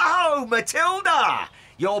once. Oh, Matilda!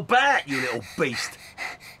 You're back, you little beast.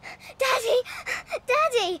 Daddy!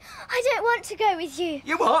 Daddy! I don't want to go with you.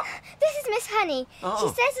 You what? This is Miss Honey. Oh. She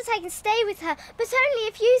says that I can stay with her, but only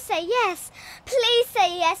if you say yes. Please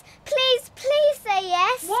say yes. Please, please say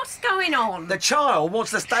yes. What's going on? The child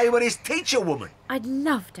wants to stay with his teacher woman. I'd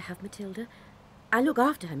love to have Matilda. I look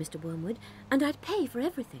after her, Mr. Wormwood, and I'd pay for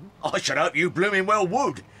everything. I should hope you blooming well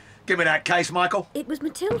would. Give me that case, Michael. It was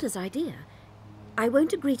Matilda's idea. I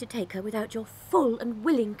won't agree to take her without your full and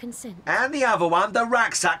willing consent. And the other one, the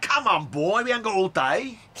rucksack. Come on, boy, we ain't got all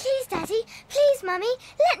day. Please, Daddy. Please, Mummy.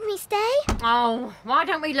 Let me stay. Oh, why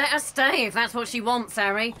don't we let her stay if that's what she wants,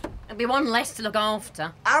 Harry? There'll be one less to look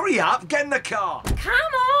after. Hurry up, get in the car. Come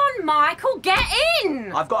on, Michael, get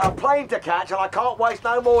in! I've got a plane to catch and I can't waste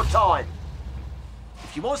no more time.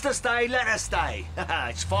 If she wants to stay, let her stay.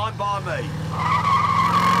 It's fine by me.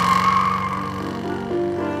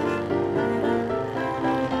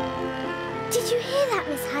 Did you hear that,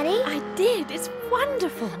 Miss Honey? I did. It's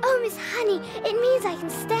wonderful. Oh, Miss Honey, it means I can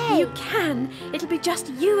stay. You can. It'll be just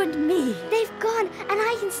you and me. They've gone, and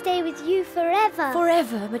I can stay with you forever.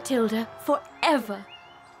 Forever, Matilda. Forever.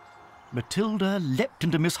 Matilda leapt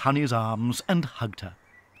into Miss Honey's arms and hugged her,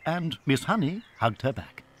 and Miss Honey hugged her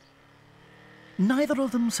back. Neither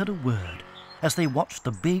of them said a word as they watched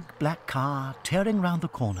the big black car tearing round the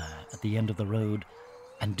corner at the end of the road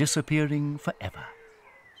and disappearing forever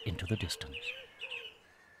into the distance.